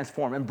wants to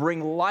transform and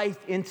bring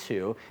life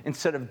into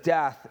instead of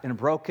death and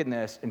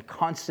brokenness and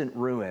constant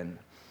ruin.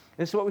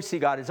 This is what we see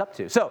God is up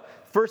to. So,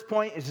 first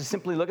point is to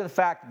simply look at the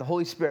fact that the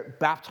Holy Spirit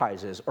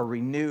baptizes or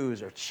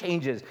renews or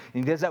changes,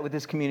 and he does that with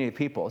this community of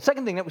people. The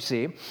second thing that we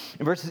see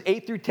in verses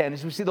 8 through 10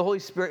 is we see the Holy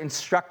Spirit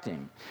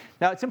instructing.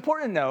 Now, it's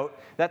important to note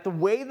that the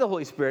way the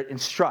Holy Spirit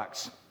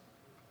instructs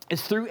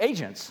is through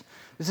agents.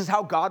 This is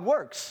how God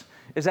works,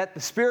 is that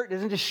the Spirit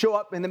doesn't just show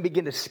up and then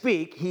begin to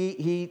speak.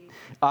 He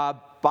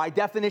by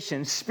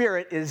definition,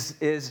 Spirit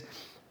is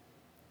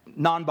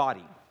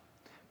non-body.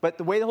 But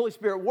the way the Holy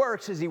Spirit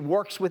works is he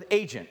works with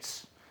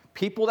agents.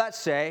 People that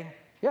say,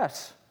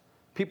 yes.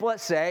 People that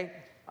say,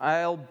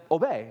 I'll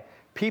obey.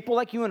 People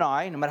like you and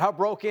I, no matter how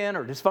broken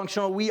or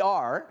dysfunctional we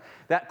are,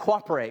 that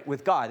cooperate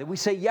with God. That we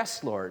say,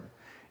 yes, Lord.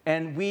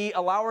 And we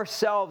allow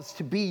ourselves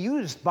to be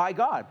used by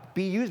God,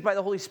 be used by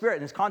the Holy Spirit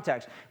in this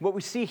context. What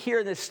we see here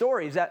in this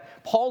story is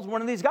that Paul's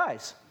one of these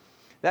guys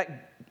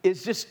that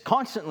is just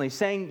constantly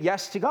saying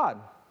yes to God.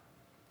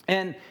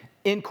 And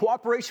in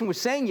cooperation with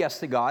saying yes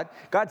to God,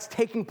 God's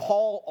taking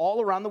Paul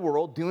all around the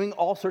world, doing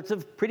all sorts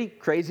of pretty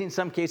crazy, in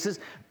some cases,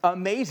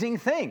 amazing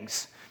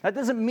things. That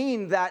doesn't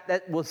mean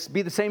that will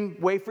be the same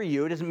way for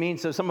you. It doesn't mean,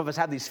 so some of us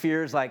have these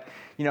fears, like,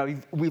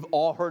 we've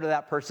all heard of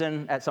that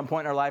person at some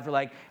point in our life. We're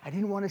like, I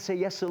didn't want to say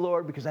yes to the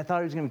Lord because I thought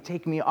he was going to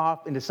take me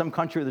off into some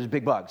country where there's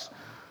big bugs.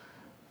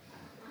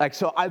 Like,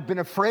 so I've been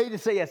afraid to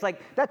say yes.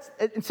 Like, that's,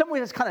 in some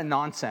ways, that's kind of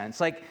nonsense.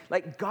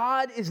 Like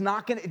God is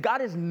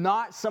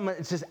not someone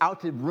that's just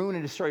out to ruin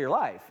and destroy your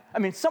life. I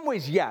mean, in some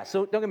ways, yes.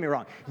 So don't get me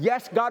wrong.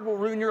 Yes, God will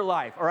ruin your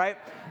life, all right?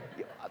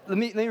 Let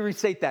me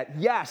restate that.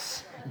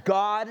 Yes,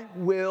 God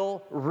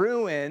will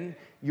ruin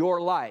your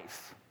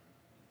life.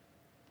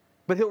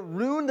 But he'll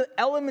ruin the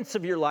elements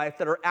of your life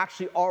that are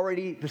actually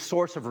already the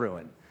source of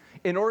ruin,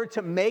 in order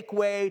to make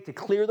way, to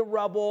clear the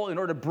rubble, in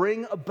order to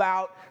bring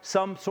about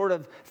some sort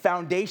of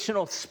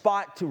foundational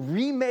spot to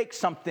remake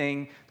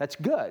something that's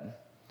good.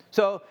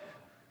 So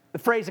the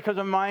phrase that comes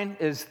to my mind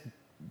is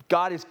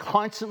God is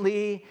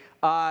constantly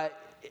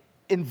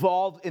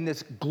involved in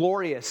this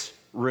glorious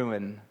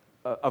ruin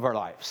of our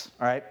lives,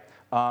 all right?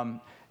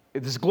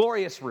 This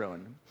glorious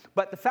ruin.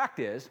 But the fact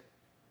is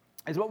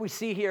what we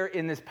see here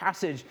in this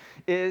passage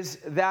is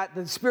that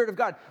the Spirit of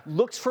God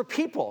looks for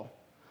people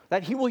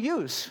that he will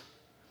use.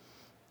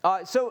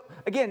 So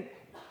again,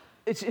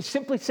 it's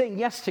simply saying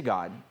yes to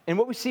God. And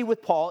what we see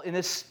with Paul in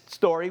this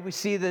story, we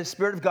see the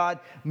Spirit of God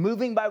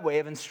moving by way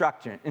of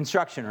instruction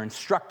or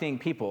instructing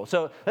people.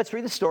 So let's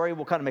read the story.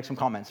 We'll kind of make some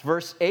comments.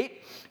 Verse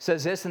 8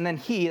 says this, and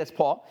then that's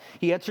Paul,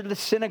 he entered the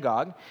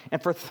synagogue,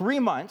 and for 3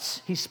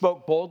 months he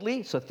spoke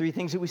boldly. So 3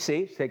 things that we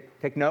see.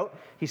 Take note.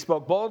 He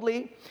spoke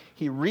boldly,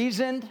 he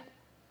reasoned,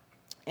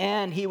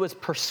 and he was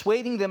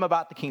persuading them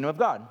about the kingdom of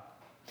God.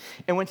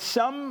 And when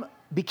some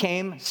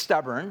became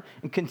stubborn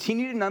and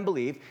continued in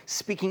unbelief,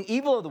 speaking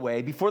evil of the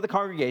way before the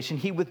congregation,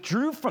 he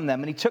withdrew from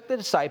them and he took the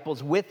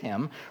disciples with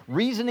him,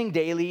 reasoning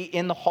daily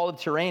in the hall of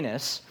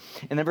Tyrannus.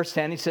 And then verse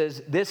 10, he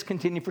says, this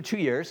continued for 2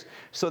 years,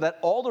 so that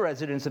all the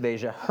residents of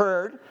Asia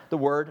heard the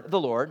word of the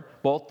Lord,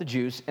 both the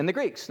Jews and the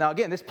Greeks. Now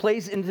again, this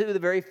plays into the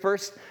very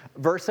first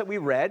verse that we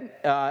read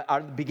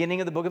out of the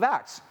beginning of the book of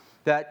Acts,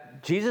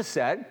 that Jesus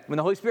said, when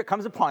the Holy Spirit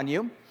comes upon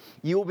you,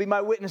 you will be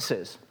my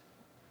witnesses.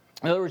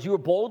 In other words, you will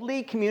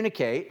boldly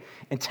communicate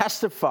and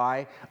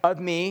testify of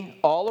me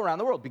all around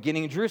the world,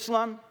 beginning in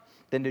Jerusalem,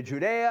 then to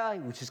Judea,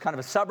 which is kind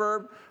of a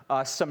suburb,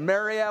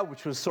 Samaria,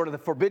 which was sort of the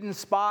forbidden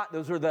spot.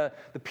 Those were the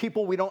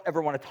people we don't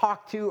ever want to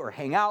talk to or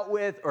hang out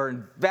with or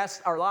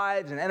invest our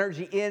lives and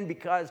energy in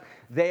because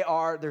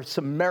they're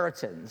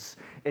Samaritans.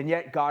 And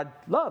yet God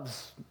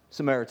loves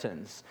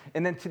Samaritans.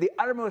 And then to the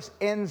uttermost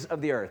ends of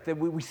the earth. That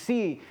we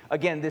see,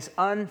 again, this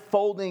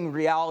unfolding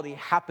reality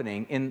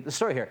happening in the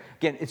story here.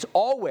 Again, it's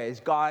always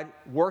God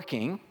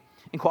working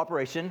in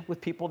cooperation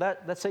with people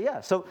that say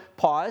yes. So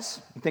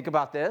pause and think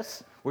about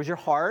this. Where's your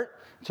heart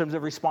in terms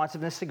of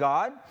responsiveness to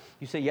God?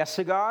 You say yes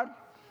to God?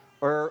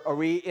 Or are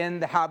we in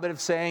the habit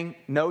of saying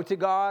no to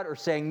God or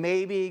saying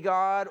maybe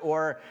God?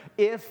 Or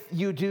if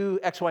you do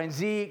X, Y, and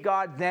Z,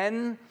 God,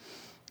 then...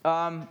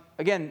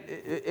 Again,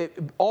 it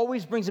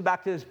always brings it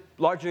back to this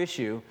larger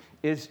issue,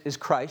 is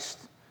Christ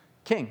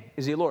king?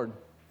 Is he Lord?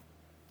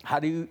 How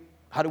do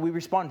we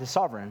respond to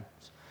sovereigns?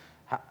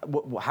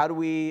 How do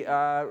we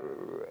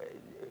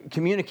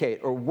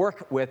communicate or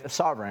work with a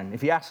sovereign?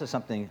 If he asks us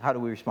something, how do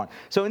we respond?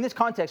 So in this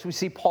context, we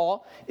see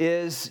Paul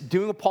is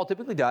doing what Paul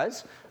typically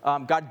does.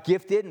 God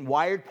gifted and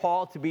wired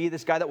Paul to be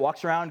this guy that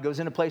walks around, goes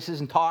into places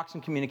and talks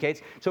and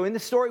communicates. So in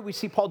this story, we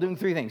see Paul doing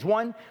 3 things.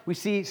 One, we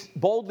see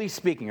boldly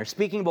speaking or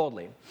speaking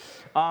boldly.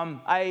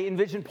 I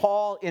envision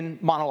Paul in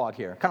monologue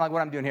here, kind of like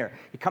what I'm doing here.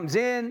 He comes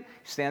in,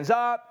 stands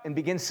up, and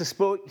begins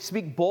to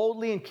speak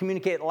boldly and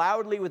communicate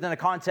loudly within a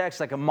context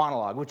like a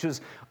monologue, which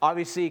was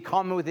obviously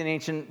common within the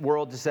ancient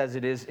world just as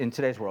it is in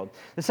today's world.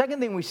 The second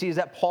thing we see is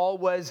that Paul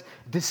was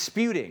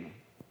disputing.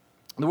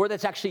 The word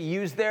that's actually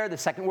used there, the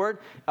second word,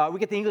 we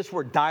get the English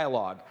word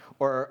dialogue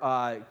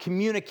or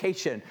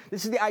communication.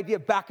 This is the idea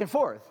of back and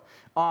forth.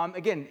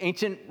 Again,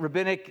 ancient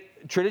rabbinic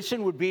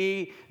tradition would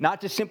be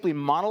not just simply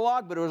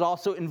monologue, but it would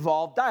also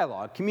involve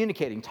dialogue,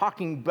 communicating,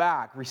 talking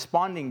back,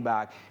 responding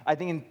back. I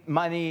think in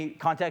many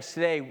contexts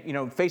today,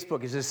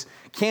 Facebook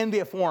can be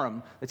a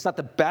forum. It's not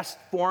the best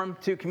forum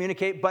to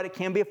communicate, but it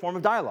can be a form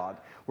of dialogue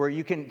where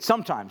you can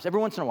sometimes, every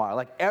once in a while,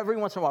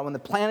 when the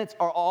planets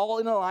are all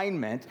in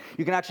alignment,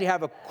 you can actually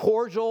have a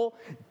cordial,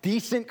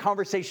 decent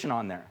conversation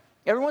on there.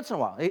 Every once in a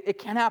while, it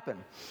can happen.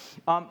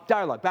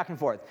 Dialogue, back and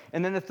forth.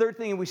 And then the third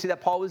thing we see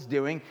that Paul was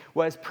doing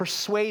was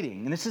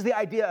persuading. And this is the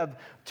idea of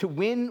to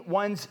win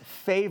one's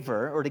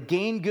favor or to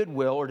gain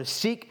goodwill or to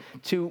seek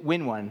to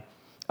win one.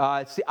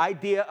 It's the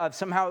idea of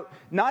somehow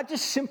not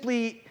just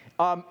simply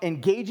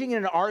engaging in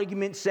an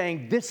argument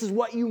saying, this is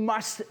what you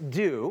must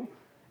do.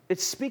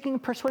 It's speaking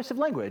persuasive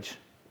language.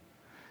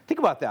 Think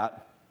about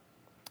that.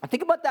 I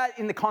think about that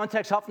in the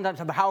context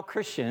oftentimes of how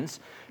Christians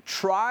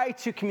try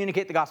to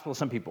communicate the gospel to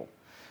some people.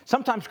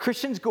 Sometimes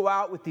Christians go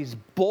out with these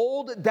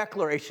bold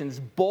declarations,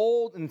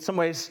 bold in some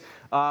ways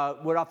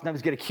what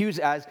oftentimes get accused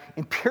as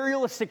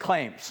imperialistic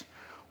claims.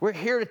 We're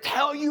here to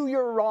tell you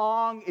you're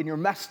wrong and you're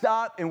messed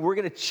up, and we're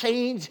going to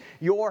change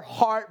your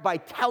heart by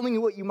telling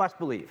you what you must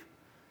believe.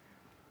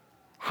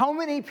 How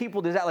many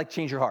people does that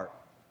change your heart?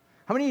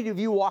 How many of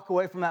you walk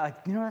away from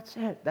that that's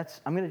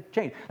it. I'm going to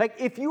change.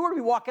 If you were to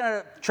be walking out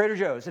of Trader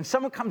Joe's and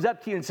someone comes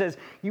up to you and says,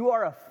 you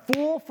are a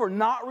fool for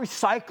not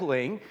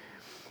recycling,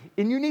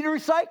 and you need to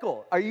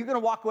recycle, are you going to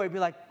walk away and be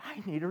like,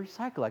 I need to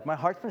recycle? My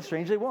heart's been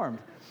strangely warmed.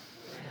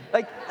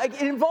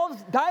 It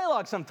involves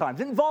dialogue sometimes.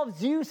 It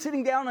involves you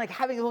sitting down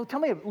tell me a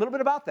little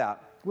bit about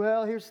that.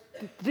 Well, here's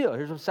the deal.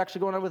 Here's what's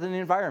actually going on within the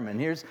environment.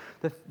 Here's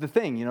the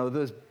thing,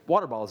 those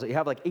water bottles that you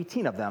have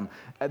 18 of them.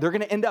 They're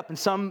going to end up in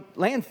some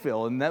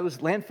landfill, and those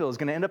landfill is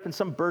going to end up in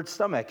some bird's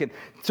stomach. And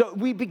so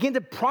we begin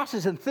to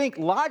process and think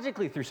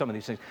logically through some of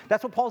these things.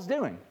 That's what Paul's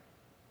doing.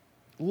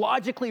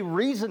 Logically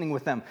reasoning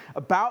with them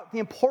about the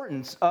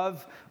importance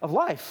of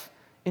life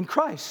in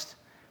Christ,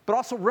 but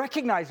also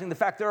recognizing the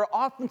fact there are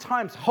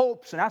oftentimes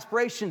hopes and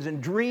aspirations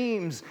and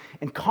dreams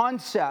and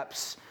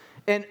concepts,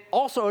 and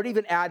also I would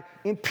even add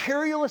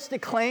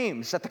imperialistic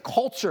claims that the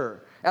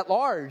culture at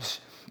large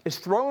is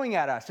throwing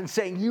at us and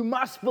saying, you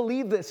must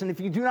believe this, and if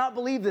you do not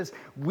believe this,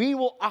 we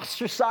will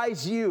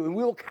ostracize you, and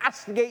we will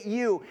castigate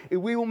you,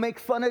 and we will make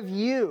fun of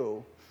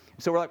you.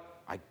 So we're like,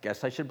 I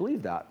guess I should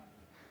believe that.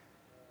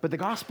 But the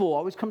gospel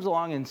always comes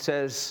along and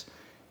says,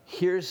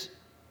 here's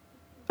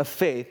of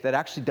faith that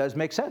actually does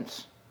make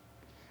sense.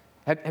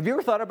 Have you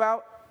ever thought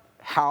about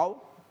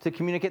how to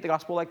communicate the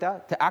gospel like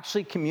that? To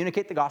actually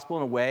communicate the gospel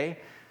in a way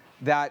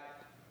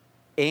that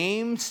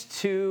aims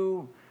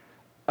to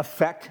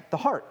affect the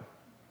heart.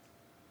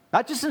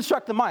 Not just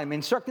instruct the mind. I mean,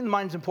 instructing the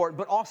mind is important,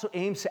 but also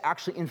aims to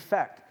actually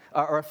affect,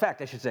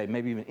 I should say,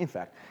 maybe even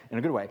infect in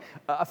a good way,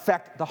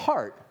 affect the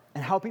heart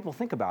and how people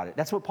think about it.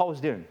 That's what Paul was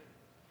doing.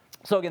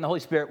 So again, the Holy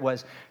Spirit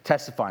was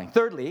testifying.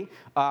 Thirdly,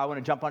 I want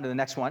to jump on to the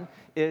next one,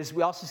 is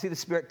we also see the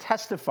Spirit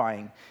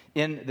testifying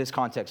in this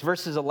context.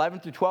 Verses 11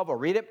 through 12, I'll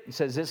read it. It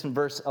says this in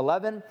verse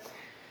 11.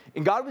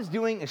 And God was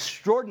doing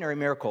extraordinary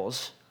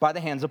miracles by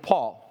the hands of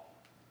Paul,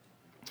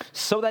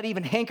 so that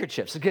even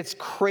handkerchiefs, it gets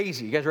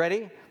crazy. You guys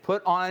ready?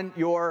 Put on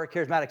your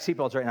charismatic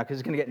seatbelts right now because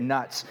it's going to get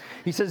nuts.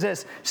 He says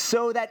this,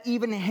 so that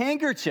even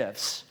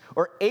handkerchiefs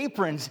or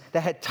aprons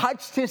that had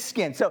touched his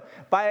skin. So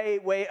by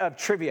way of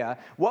trivia,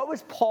 what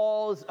was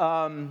Paul's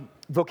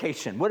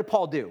vocation? What did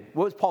Paul do?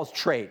 What was Paul's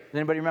trade? Does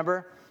anybody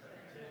remember?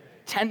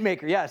 Tent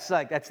maker, yes.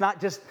 Like that's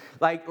not just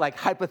like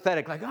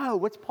hypothetical. Like, oh,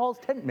 what's Paul's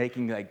tent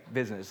making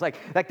business? Like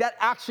that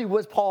actually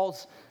was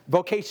Paul's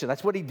vocation.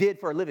 That's what he did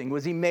for a living.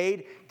 Was he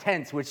made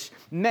tents, which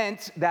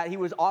meant that he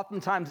was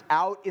oftentimes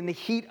out in the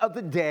heat of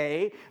the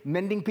day,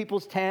 mending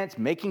people's tents,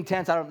 making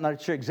tents. I'm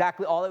not sure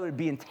exactly all that would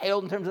be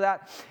entailed in terms of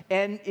that.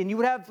 And you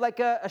would have like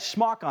a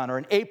smock on or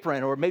an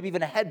apron or maybe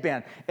even a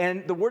headband.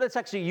 And the word that's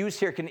actually used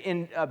here can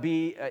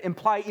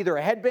imply either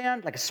a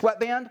headband, like a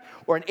sweatband,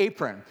 or an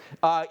apron.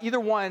 Either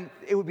one,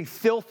 it would be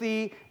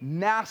filthy,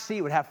 nasty,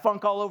 it would have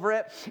funk all over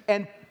it.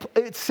 And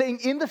it's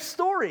saying in the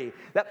story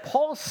that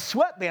Paul's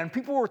sweatband,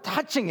 people were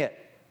touching it.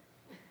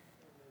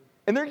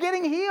 And they're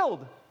getting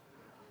healed.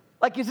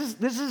 Like, this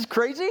is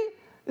crazy?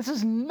 This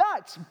is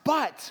nuts.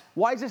 But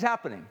why is this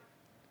happening?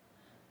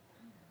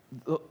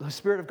 The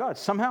Spirit of God,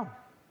 somehow,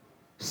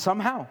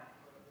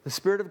 the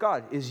Spirit of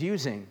God is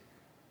using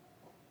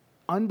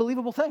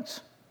unbelievable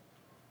things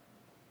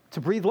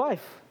to breathe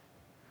life,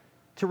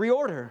 to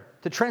reorder,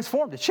 to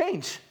transform, to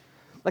change.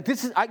 Like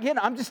this is, again,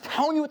 I'm just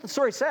telling you what the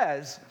story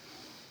says.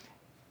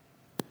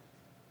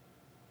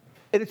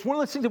 And it's one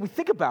of those things that we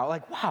think about,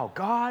 like, wow,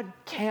 God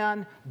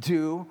can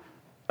do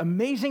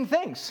amazing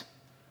things.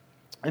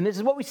 And this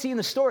is what we see in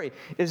the story,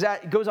 is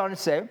that it goes on to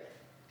say,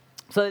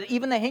 so that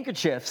even the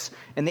handkerchiefs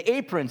and the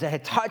aprons that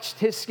had touched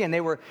his skin, they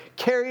were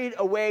carried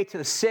away to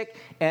the sick,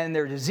 and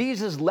their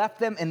diseases left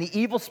them, and the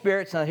evil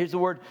spirits, now here's the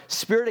word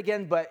spirit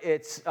again, but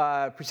it's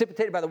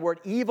precipitated by the word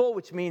evil,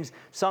 which means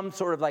some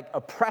sort of like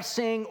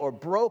oppressing or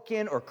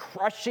broken or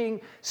crushing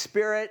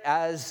spirit,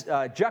 as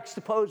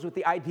juxtaposed with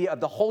the idea of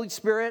the Holy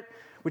Spirit,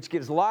 which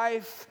gives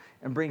life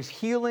and brings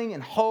healing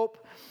and hope.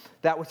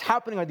 That what's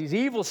happening are these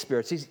evil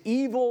spirits, these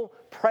evil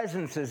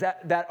presences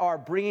that are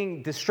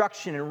bringing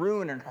destruction and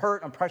ruin and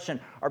hurt and oppression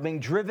are being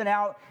driven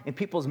out, and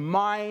people's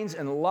minds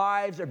and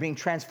lives are being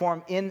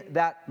transformed in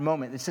that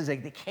moment. It says they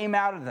came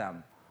out of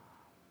them.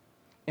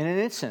 In an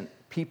instant,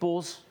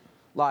 people's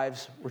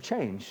lives were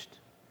changed.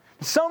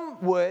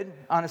 Some would,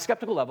 on a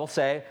skeptical level,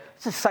 say,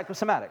 this is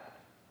psychosomatic.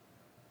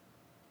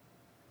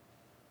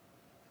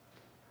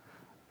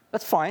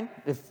 That's fine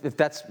if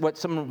that's what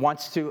someone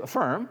wants to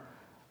affirm.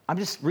 I'm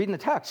just reading the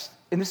text.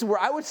 And this is where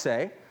I would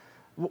say,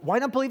 why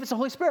not believe it's the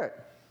Holy Spirit?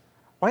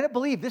 Why not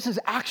believe this is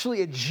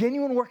actually a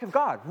genuine work of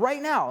God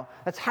right now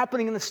that's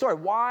happening in the story?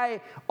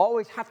 Why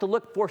always have to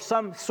look for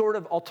some sort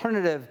of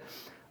alternative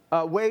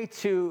way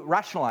to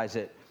rationalize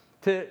it?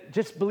 To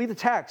just believe the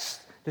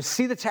text, to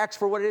see the text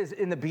for what it is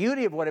in the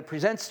beauty of what it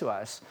presents to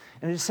us,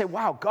 and to just say,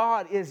 wow,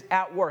 God is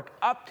at work,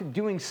 up to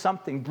doing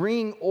something,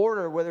 bringing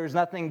order where there's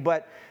nothing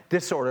but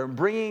disorder,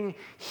 bringing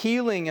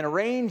healing and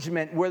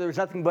arrangement where there's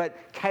nothing but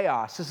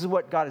chaos. This is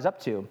what God is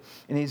up to,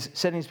 and he's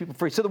setting his people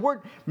free. So the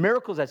word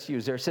miracles that's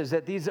used there says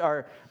that these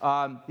are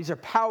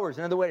powers.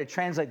 Another way to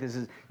translate this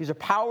is these are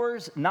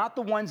powers, not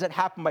the ones that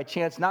happen by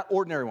chance, not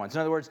ordinary ones.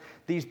 In other words,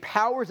 these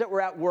powers that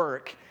were at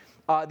work,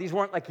 these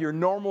weren't like your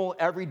normal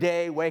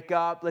everyday wake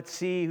up, let's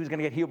see who's going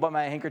to get healed by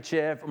my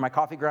handkerchief or my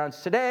coffee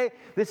grounds today.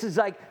 These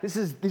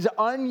are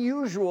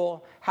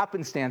unusual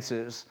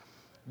happenstances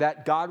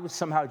that God was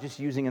somehow just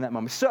using in that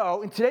moment.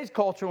 So in today's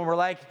culture, when we're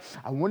like,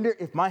 I wonder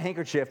if my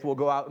handkerchief will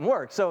go out and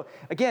work. So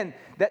again,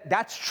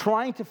 that's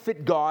trying to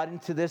fit God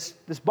into this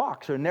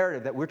box or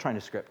narrative that we're trying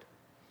to script.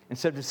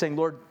 Instead of just saying,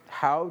 Lord,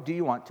 how do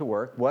you want to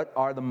work? What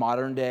are the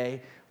modern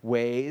day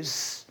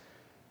ways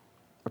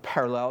or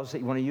parallels that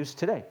you want to use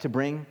today to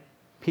bring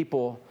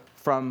people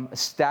from a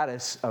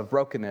status of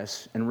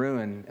brokenness and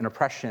ruin and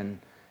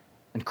oppression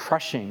and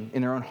crushing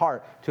in their own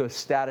heart to a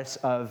status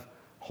of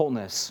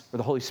wholeness where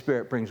the Holy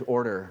Spirit brings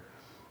order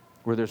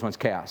where there's once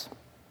chaos.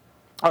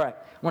 All right,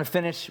 I want to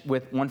finish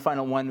with one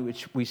final one,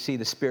 which we see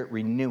the Spirit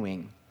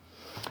renewing.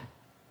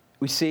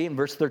 We see in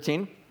verse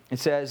 13, it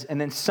says, and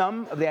then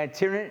some of the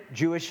itinerant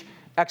Jewish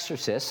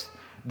exorcists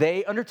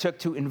they undertook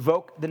to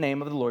invoke the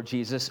name of the Lord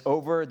Jesus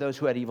over those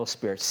who had evil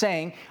spirits,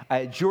 saying, I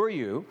adjure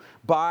you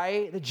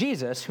by the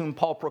Jesus whom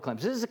Paul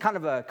proclaims. This is a kind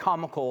of a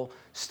comical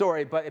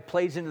story, but it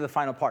plays into the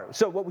final part.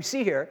 So what we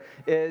see here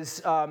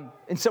is,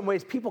 in some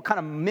ways, people kind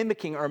of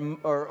mimicking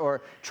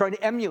or trying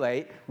to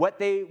emulate what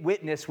they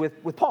witnessed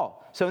with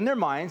Paul. So in their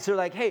minds, they're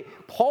like, hey,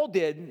 Paul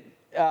did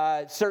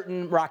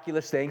certain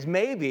miraculous things.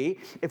 Maybe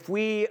if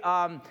we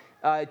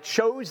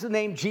chose the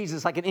name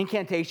Jesus like an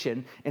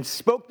incantation and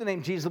spoke the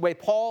name Jesus the way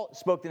Paul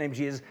spoke the name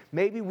Jesus,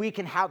 maybe we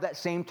can have that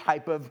same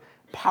type of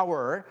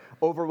power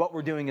over what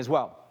we're doing as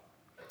well.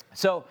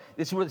 So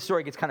this is where the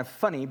story gets kind of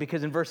funny,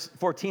 because in verse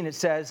 14 it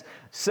says,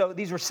 so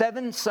these were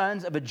 7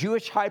 sons of a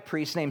Jewish high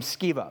priest named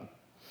Sceva.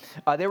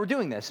 They were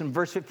doing this. In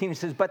verse 15 it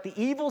says, but the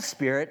evil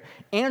spirit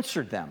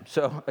answered them.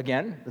 So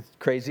again, it's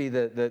crazy.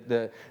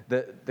 The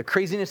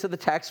craziness of the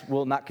text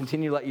will not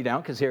continue to let you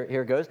down, because here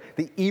it goes.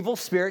 The evil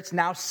spirits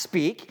now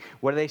speak.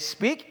 What do they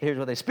speak? Here's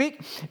what they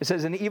speak. It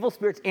says, and the evil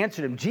spirits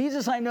answered him,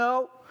 Jesus I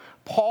know,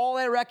 Paul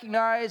I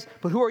recognize,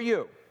 but who are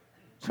you?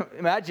 So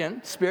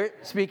imagine spirit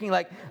speaking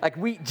like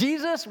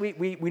Jesus,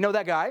 we know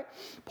that guy.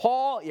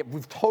 Paul, yeah,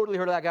 we've totally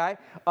heard of that guy.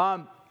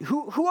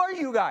 Who are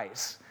you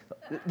guys?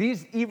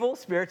 These evil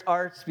spirits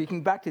are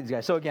speaking back to these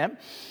guys. So again,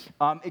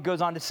 it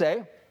goes on to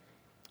say,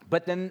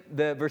 but then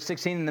the verse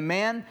 16, and the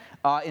man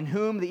in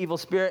whom the evil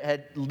spirit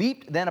had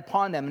leaped then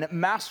upon them, and it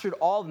mastered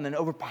all of them and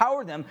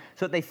overpowered them,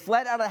 so that they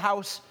fled out of the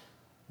house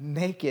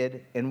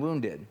naked and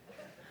wounded.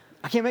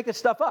 I can't make this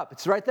stuff up.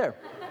 It's right there.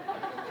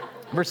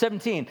 Verse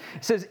 17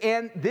 says,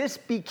 and this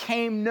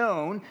became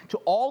known to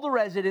all the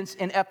residents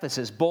in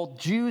Ephesus, both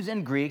Jews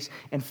and Greeks,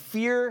 and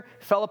fear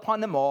fell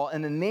upon them all,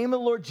 and the name of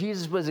the Lord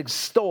Jesus was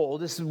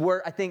extolled. This is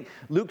where I think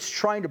Luke's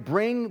trying to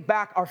bring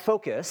back our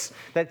focus,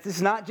 that this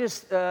is not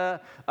just a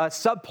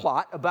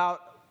subplot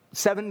about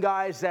 7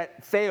 guys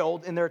that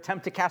failed in their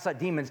attempt to cast out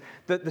demons.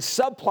 The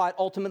subplot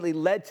ultimately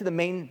led to the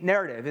main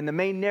narrative, and the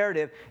main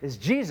narrative is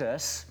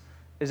Jesus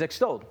is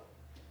extolled.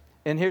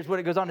 And here's what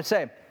it goes on to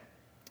say.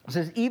 It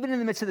says, even in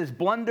the midst of this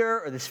blunder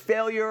or this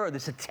failure or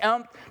this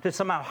attempt to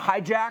somehow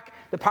hijack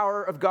the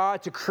power of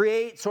God, to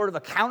create sort of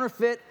a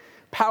counterfeit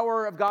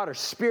power of God or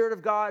spirit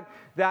of God,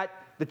 that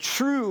the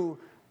true,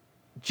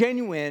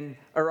 genuine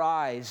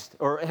arised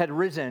or had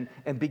risen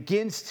and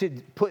begins to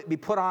be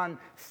put on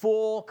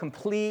full,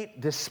 complete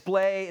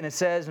display. And it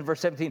says in verse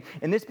 17,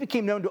 and this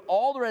became known to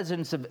all the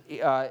residents of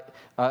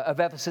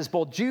Ephesus,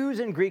 both Jews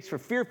and Greeks, for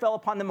fear fell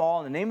upon them all,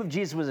 and the name of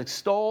Jesus was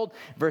extolled.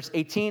 Verse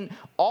 18,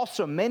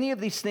 also many of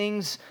these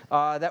things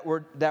that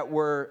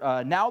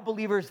were now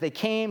believers, they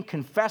came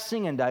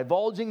confessing and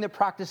divulging their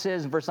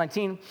practices. In verse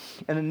 19,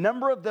 and a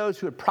number of those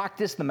who had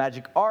practiced the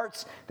magic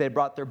arts, they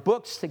brought their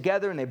books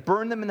together and they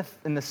burned them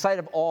in the sight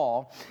of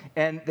all.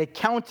 And they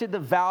counted the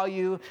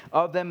value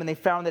of them, and they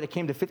found that it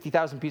came to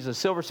 50,000 pieces of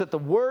silver, so that the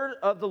word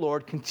of the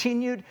Lord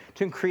continued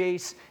to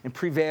increase and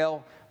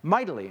prevail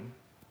mightily.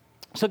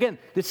 So again,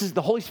 this is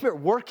the Holy Spirit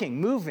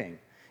working, moving,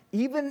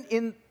 even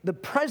in the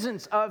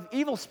presence of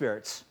evil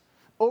spirits,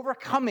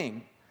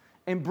 overcoming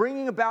and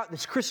bringing about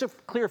this crystal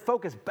clear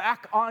focus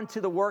back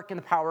onto the work and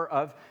the power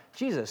of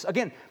Jesus.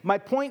 Again, my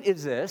point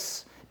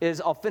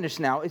is I'll finish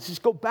now, is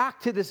just go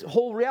back to this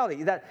whole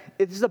reality that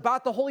it is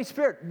about the Holy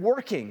Spirit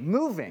working,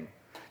 moving,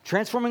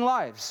 transforming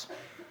lives,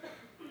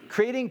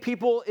 creating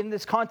people in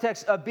this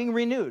context of being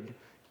renewed,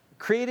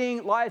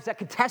 creating lives that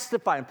can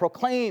testify and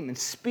proclaim and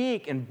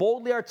speak and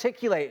boldly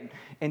articulate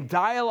and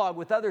dialogue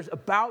with others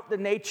about the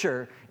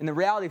nature and the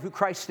reality of who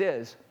Christ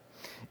is.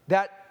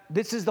 That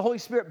this is the Holy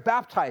Spirit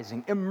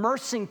baptizing,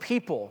 immersing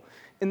people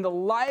in the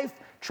life,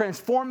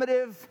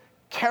 transformative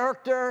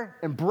character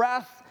and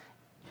breath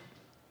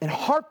and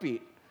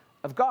heartbeat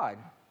of God.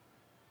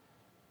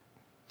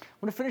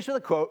 I'm going to finish with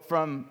a quote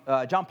from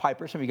John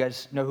Piper. Some of you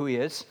guys know who he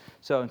is.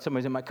 So in some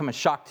ways it might come as a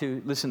shock to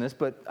listen to this,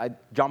 but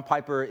John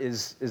Piper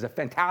is a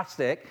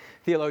fantastic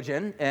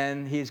theologian,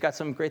 and he's got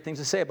some great things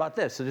to say about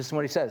this. So this is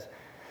what he says.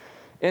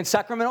 In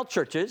sacramental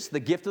churches, the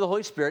gift of the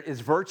Holy Spirit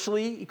is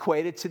virtually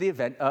equated to the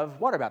event of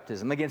water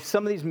baptism. Again,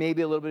 some of these may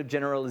be a little bit of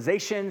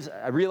generalizations,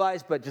 I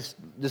realize, but just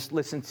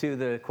listen to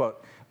the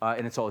quote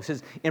in its whole. It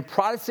says, in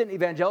Protestant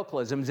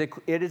evangelicalism,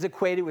 it is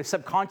equated with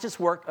subconscious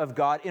work of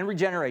God in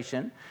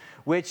regeneration,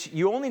 which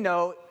you only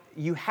know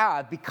you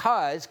have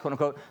because, quote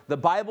unquote, the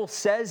Bible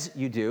says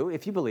you do,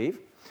 if you believe.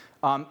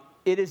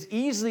 It is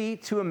easy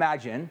to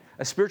imagine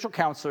a spiritual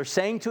counselor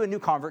saying to a new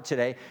convert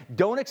today,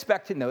 don't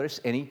expect to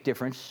notice any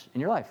difference in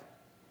your life.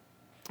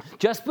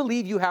 Just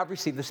believe you have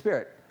received the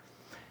Spirit.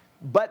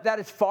 But that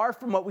is far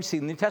from what we see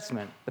in the New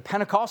Testament. The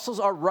Pentecostals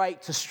are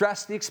right to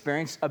stress the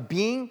experience of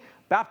being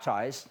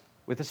baptized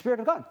with the Spirit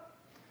of God.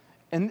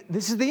 And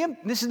this is the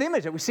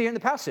image that we see here in the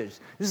passage.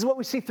 This is what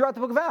we see throughout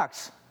the book of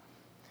Acts.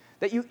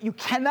 That you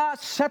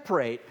cannot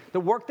separate the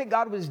work that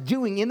God was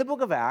doing in the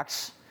book of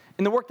Acts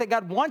and the work that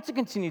God wants to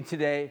continue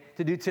to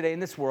do today in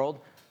this world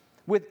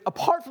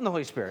apart from the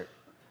Holy Spirit.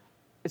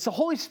 It's the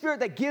Holy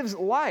Spirit that gives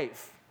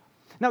life.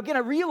 Now, again, I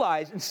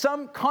realize in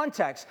some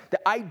contexts,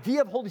 the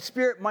idea of Holy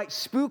Spirit might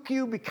spook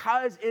you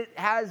because it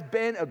has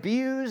been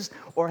abused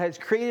or has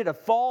created a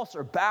false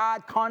or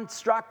bad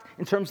construct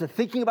in terms of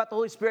thinking about the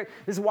Holy Spirit.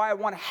 This is why I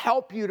want to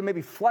help you to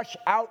maybe flesh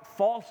out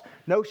false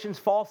notions,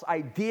 false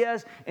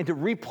ideas, and to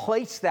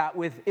replace that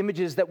with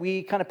images that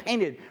we kind of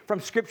painted from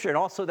Scripture, and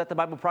also that the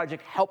Bible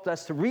Project helped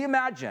us to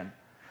reimagine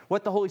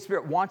what the Holy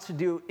Spirit wants to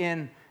do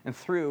in and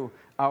through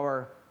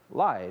our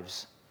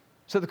lives.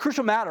 So the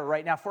crucial matter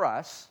right now for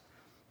us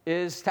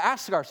is to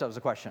ask ourselves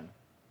the question: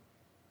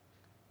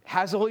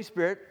 has the Holy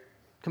Spirit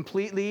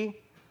completely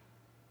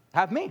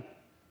have me?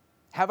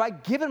 Have I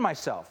given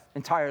myself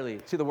entirely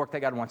to the work that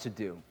God wants to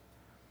do?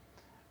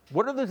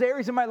 What are those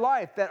areas in my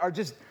life that are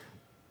just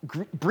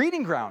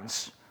breeding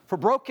grounds for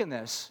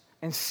brokenness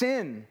and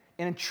sin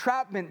and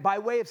entrapment by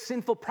way of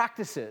sinful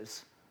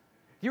practices?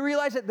 Do you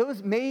realize that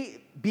those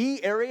may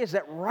be areas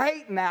that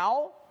right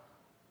now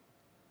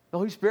the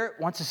Holy Spirit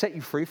wants to set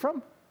you free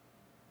from?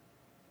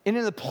 And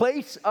in the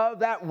place of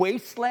that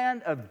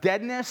wasteland of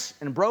deadness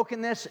and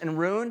brokenness and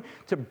ruin,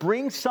 to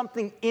bring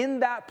something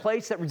in that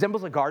place that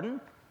resembles a garden,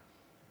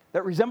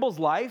 that resembles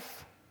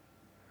life.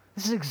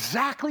 This is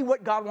exactly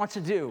what God wants to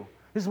do.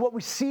 This is what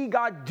we see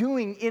God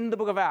doing in the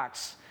book of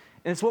Acts.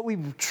 And it's what we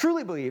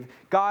truly believe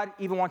God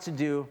even wants to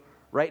do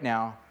right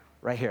now,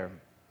 right here.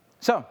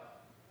 So,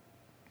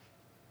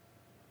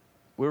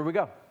 where do we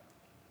go?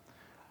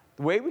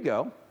 The way we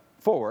go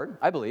forward,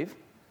 I believe,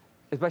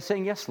 is by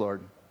saying, yes,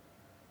 Lord.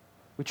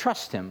 We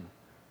trust him.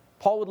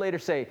 Paul would later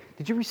say,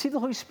 did you receive the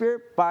Holy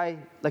Spirit by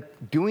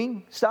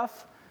doing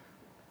stuff?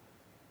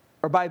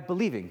 Or by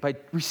believing, by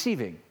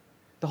receiving?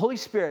 The Holy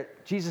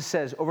Spirit, Jesus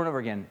says over and over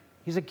again,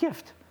 he's a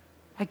gift.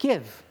 I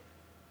give.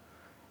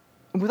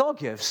 And with all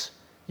gifts,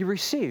 you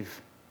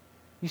receive.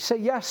 You say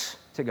yes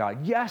to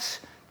God, yes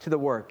to the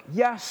work,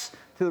 yes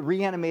to the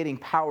reanimating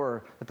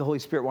power that the Holy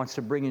Spirit wants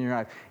to bring in your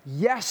life,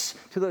 yes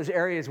to those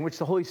areas in which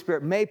the Holy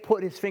Spirit may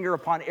put his finger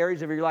upon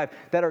areas of your life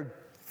that are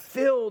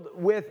filled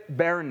with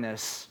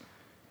barrenness,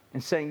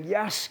 and saying,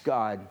 yes,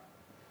 God,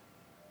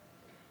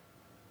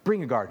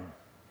 bring a garden,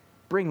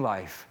 bring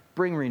life,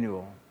 bring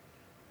renewal.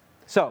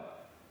 So,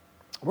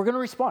 we're going to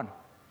respond,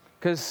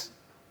 because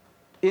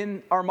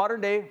in our modern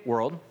day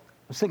world, I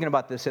was thinking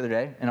about this the other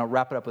day, and I'll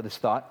wrap it up with this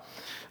thought.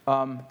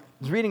 I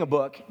was reading a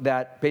book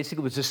that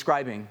basically was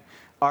describing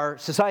our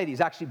society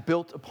is actually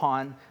built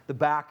upon the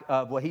back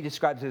of what he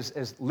describes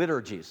as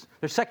liturgies.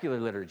 They're secular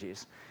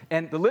liturgies.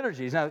 And the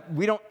liturgies, now,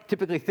 we don't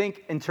typically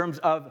think in terms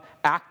of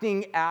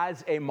acting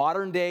as a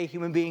modern-day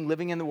human being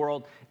living in the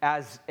world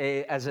as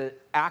an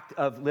act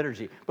of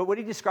liturgy. But what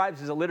he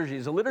describes as a liturgy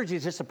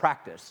is just a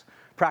practice.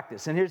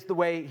 And here's the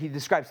way he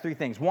describes three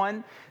things.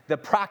 One, the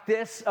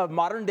practice of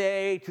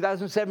modern-day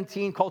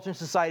 2017 culture and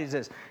society is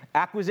this: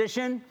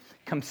 acquisition,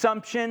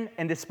 consumption,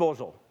 and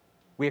disposal.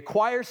 We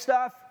acquire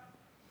stuff,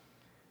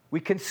 we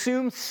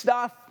consume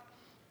stuff,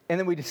 and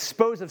then we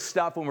dispose of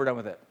stuff when we're done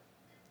with it.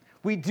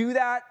 We do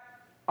that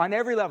on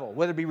every level,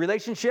 whether it be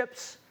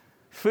relationships,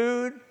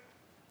 food,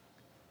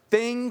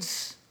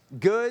 things,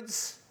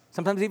 goods,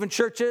 sometimes even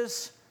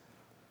churches.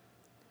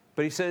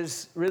 But he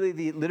says, really,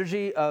 the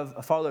liturgy of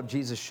a follower of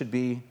Jesus should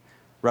be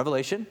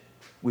revelation.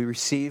 We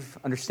receive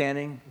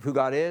understanding of who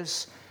God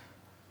is.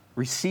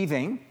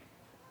 Receiving.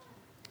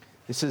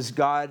 This is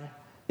God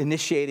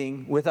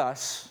initiating with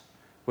us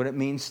what it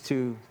means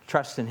to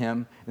trust in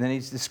him. And then he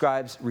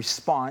describes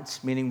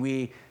response, meaning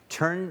we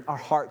turn our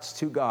hearts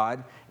to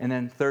God. And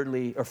then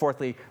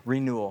fourthly,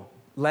 renewal,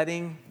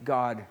 letting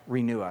God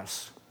renew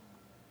us.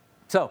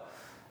 So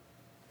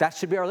that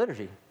should be our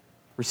liturgy.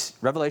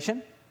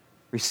 Revelation,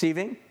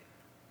 receiving,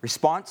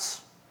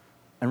 response,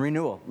 and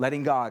renewal,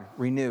 letting God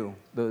renew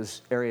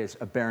those areas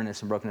of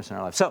barrenness and brokenness in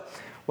our life. So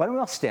why don't we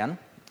all stand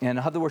and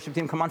have the worship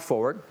team come on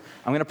forward.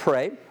 I'm going to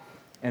pray.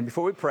 And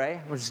before we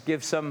pray, we'll just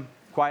give some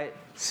quiet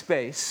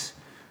space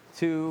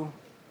to,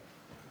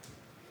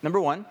 number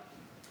one,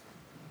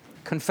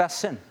 confess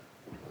sin.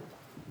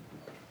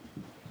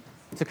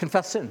 To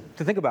confess sin,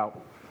 to think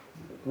about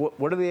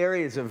what are the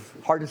areas of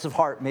hardness of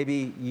heart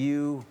maybe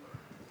you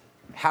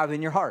have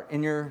in your heart,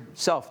 in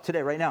yourself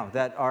today, right now,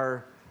 that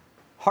are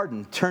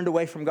hardened, turned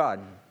away from God,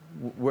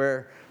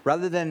 where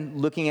rather than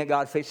looking at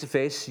God face to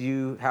face,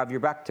 you have your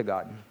back to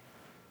God.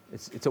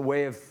 It's a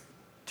way of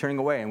turning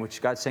away in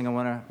which God's saying, I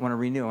want to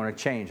renew, I want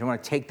to change, I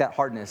want to take that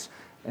hardness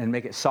and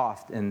make it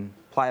soft and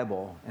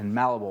pliable and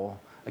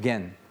malleable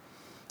again,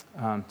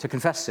 to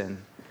confess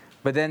sin,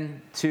 but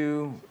then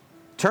to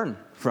turn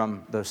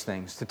from those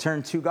things, to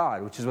turn to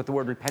God, which is what the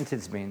word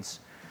repentance means,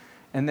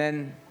 and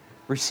then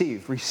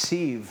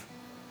receive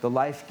the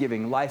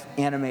life-giving,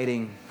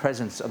 life-animating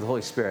presence of the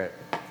Holy Spirit.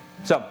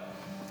 So,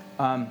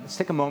 let's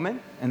take a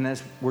moment, and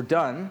as we're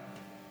done,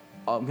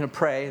 I'm going to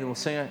pray, and we'll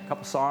sing a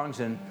couple songs,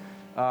 and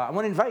I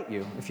want to invite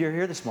you, if you're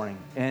here this morning,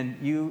 and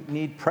you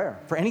need prayer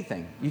for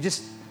anything,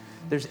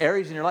 there's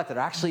areas in your life that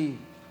are actually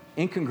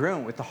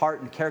incongruent with the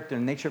heart and character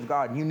and nature of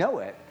God, and you know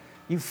it.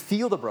 You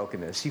feel the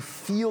brokenness, you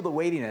feel the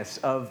weightiness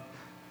of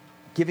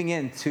giving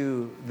in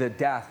to the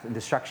death and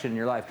destruction in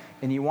your life,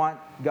 and you want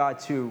God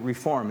to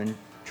reform and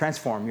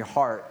transform your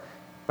heart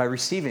by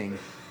receiving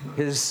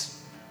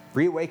his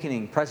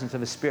reawakening presence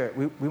of his Spirit,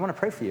 we want to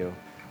pray for you.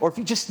 Or if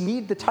you just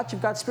need the touch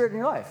of God's Spirit in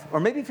your life, or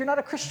maybe if you're not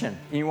a Christian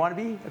and you want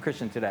to be a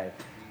Christian today,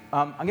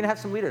 I'm going to have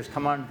some leaders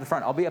come on the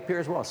front. I'll be up here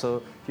as well. So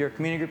if you're a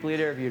community group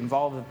leader, if you're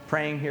involved in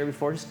praying here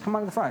before, just come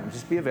on the front.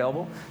 Just be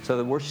available. So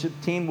the worship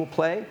team will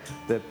play.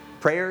 The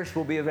prayers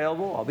will be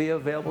available. I'll be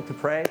available to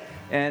pray.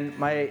 And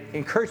my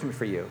encouragement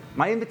for you,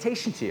 my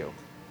invitation to you,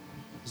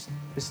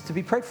 is to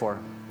be prayed for.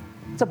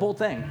 It's a bold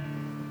thing.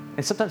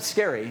 And sometimes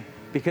scary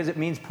because it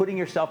means putting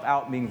yourself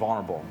out and being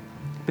vulnerable.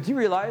 But do you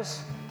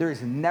realize there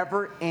is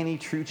never any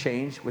true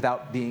change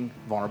without being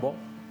vulnerable?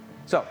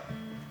 So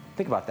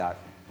think about that.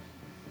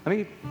 Let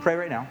me pray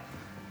right now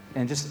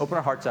and just open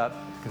our hearts up,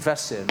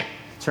 confess sin,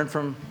 turn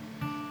from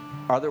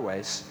our other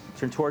ways,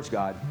 turn towards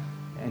God,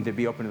 and to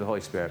be open to the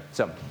Holy Spirit.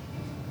 So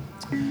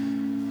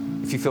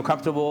if you feel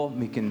comfortable,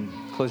 you can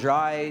close your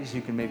eyes.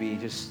 You can maybe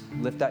just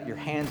lift out your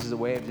hands as a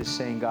way of just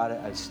saying, God,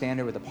 I stand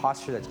here with a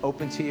posture that's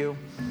open to you.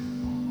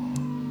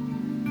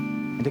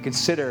 And to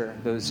consider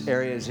those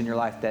areas in your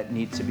life that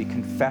need to be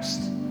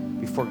confessed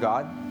before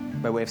God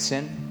by way of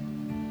sin.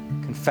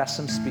 Confess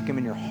them, speak them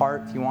in your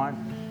heart if you want.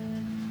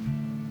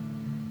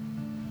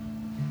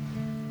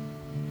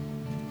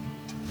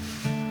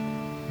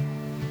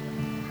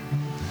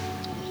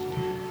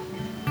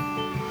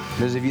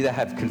 Those of you that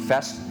have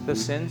confessed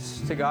those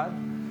sins to God,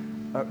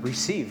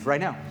 receive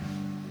right now,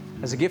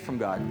 as a gift from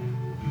God,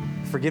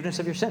 forgiveness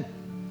of your sin.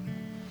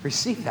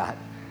 Receive that.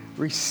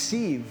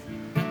 Receive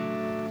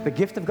the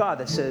gift of God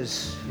that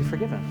says you're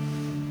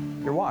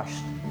forgiven, you're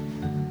washed.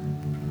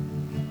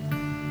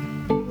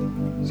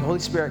 So Holy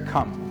Spirit,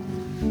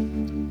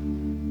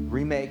 come.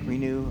 Remake,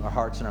 renew our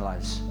hearts and our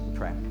lives. We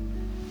pray.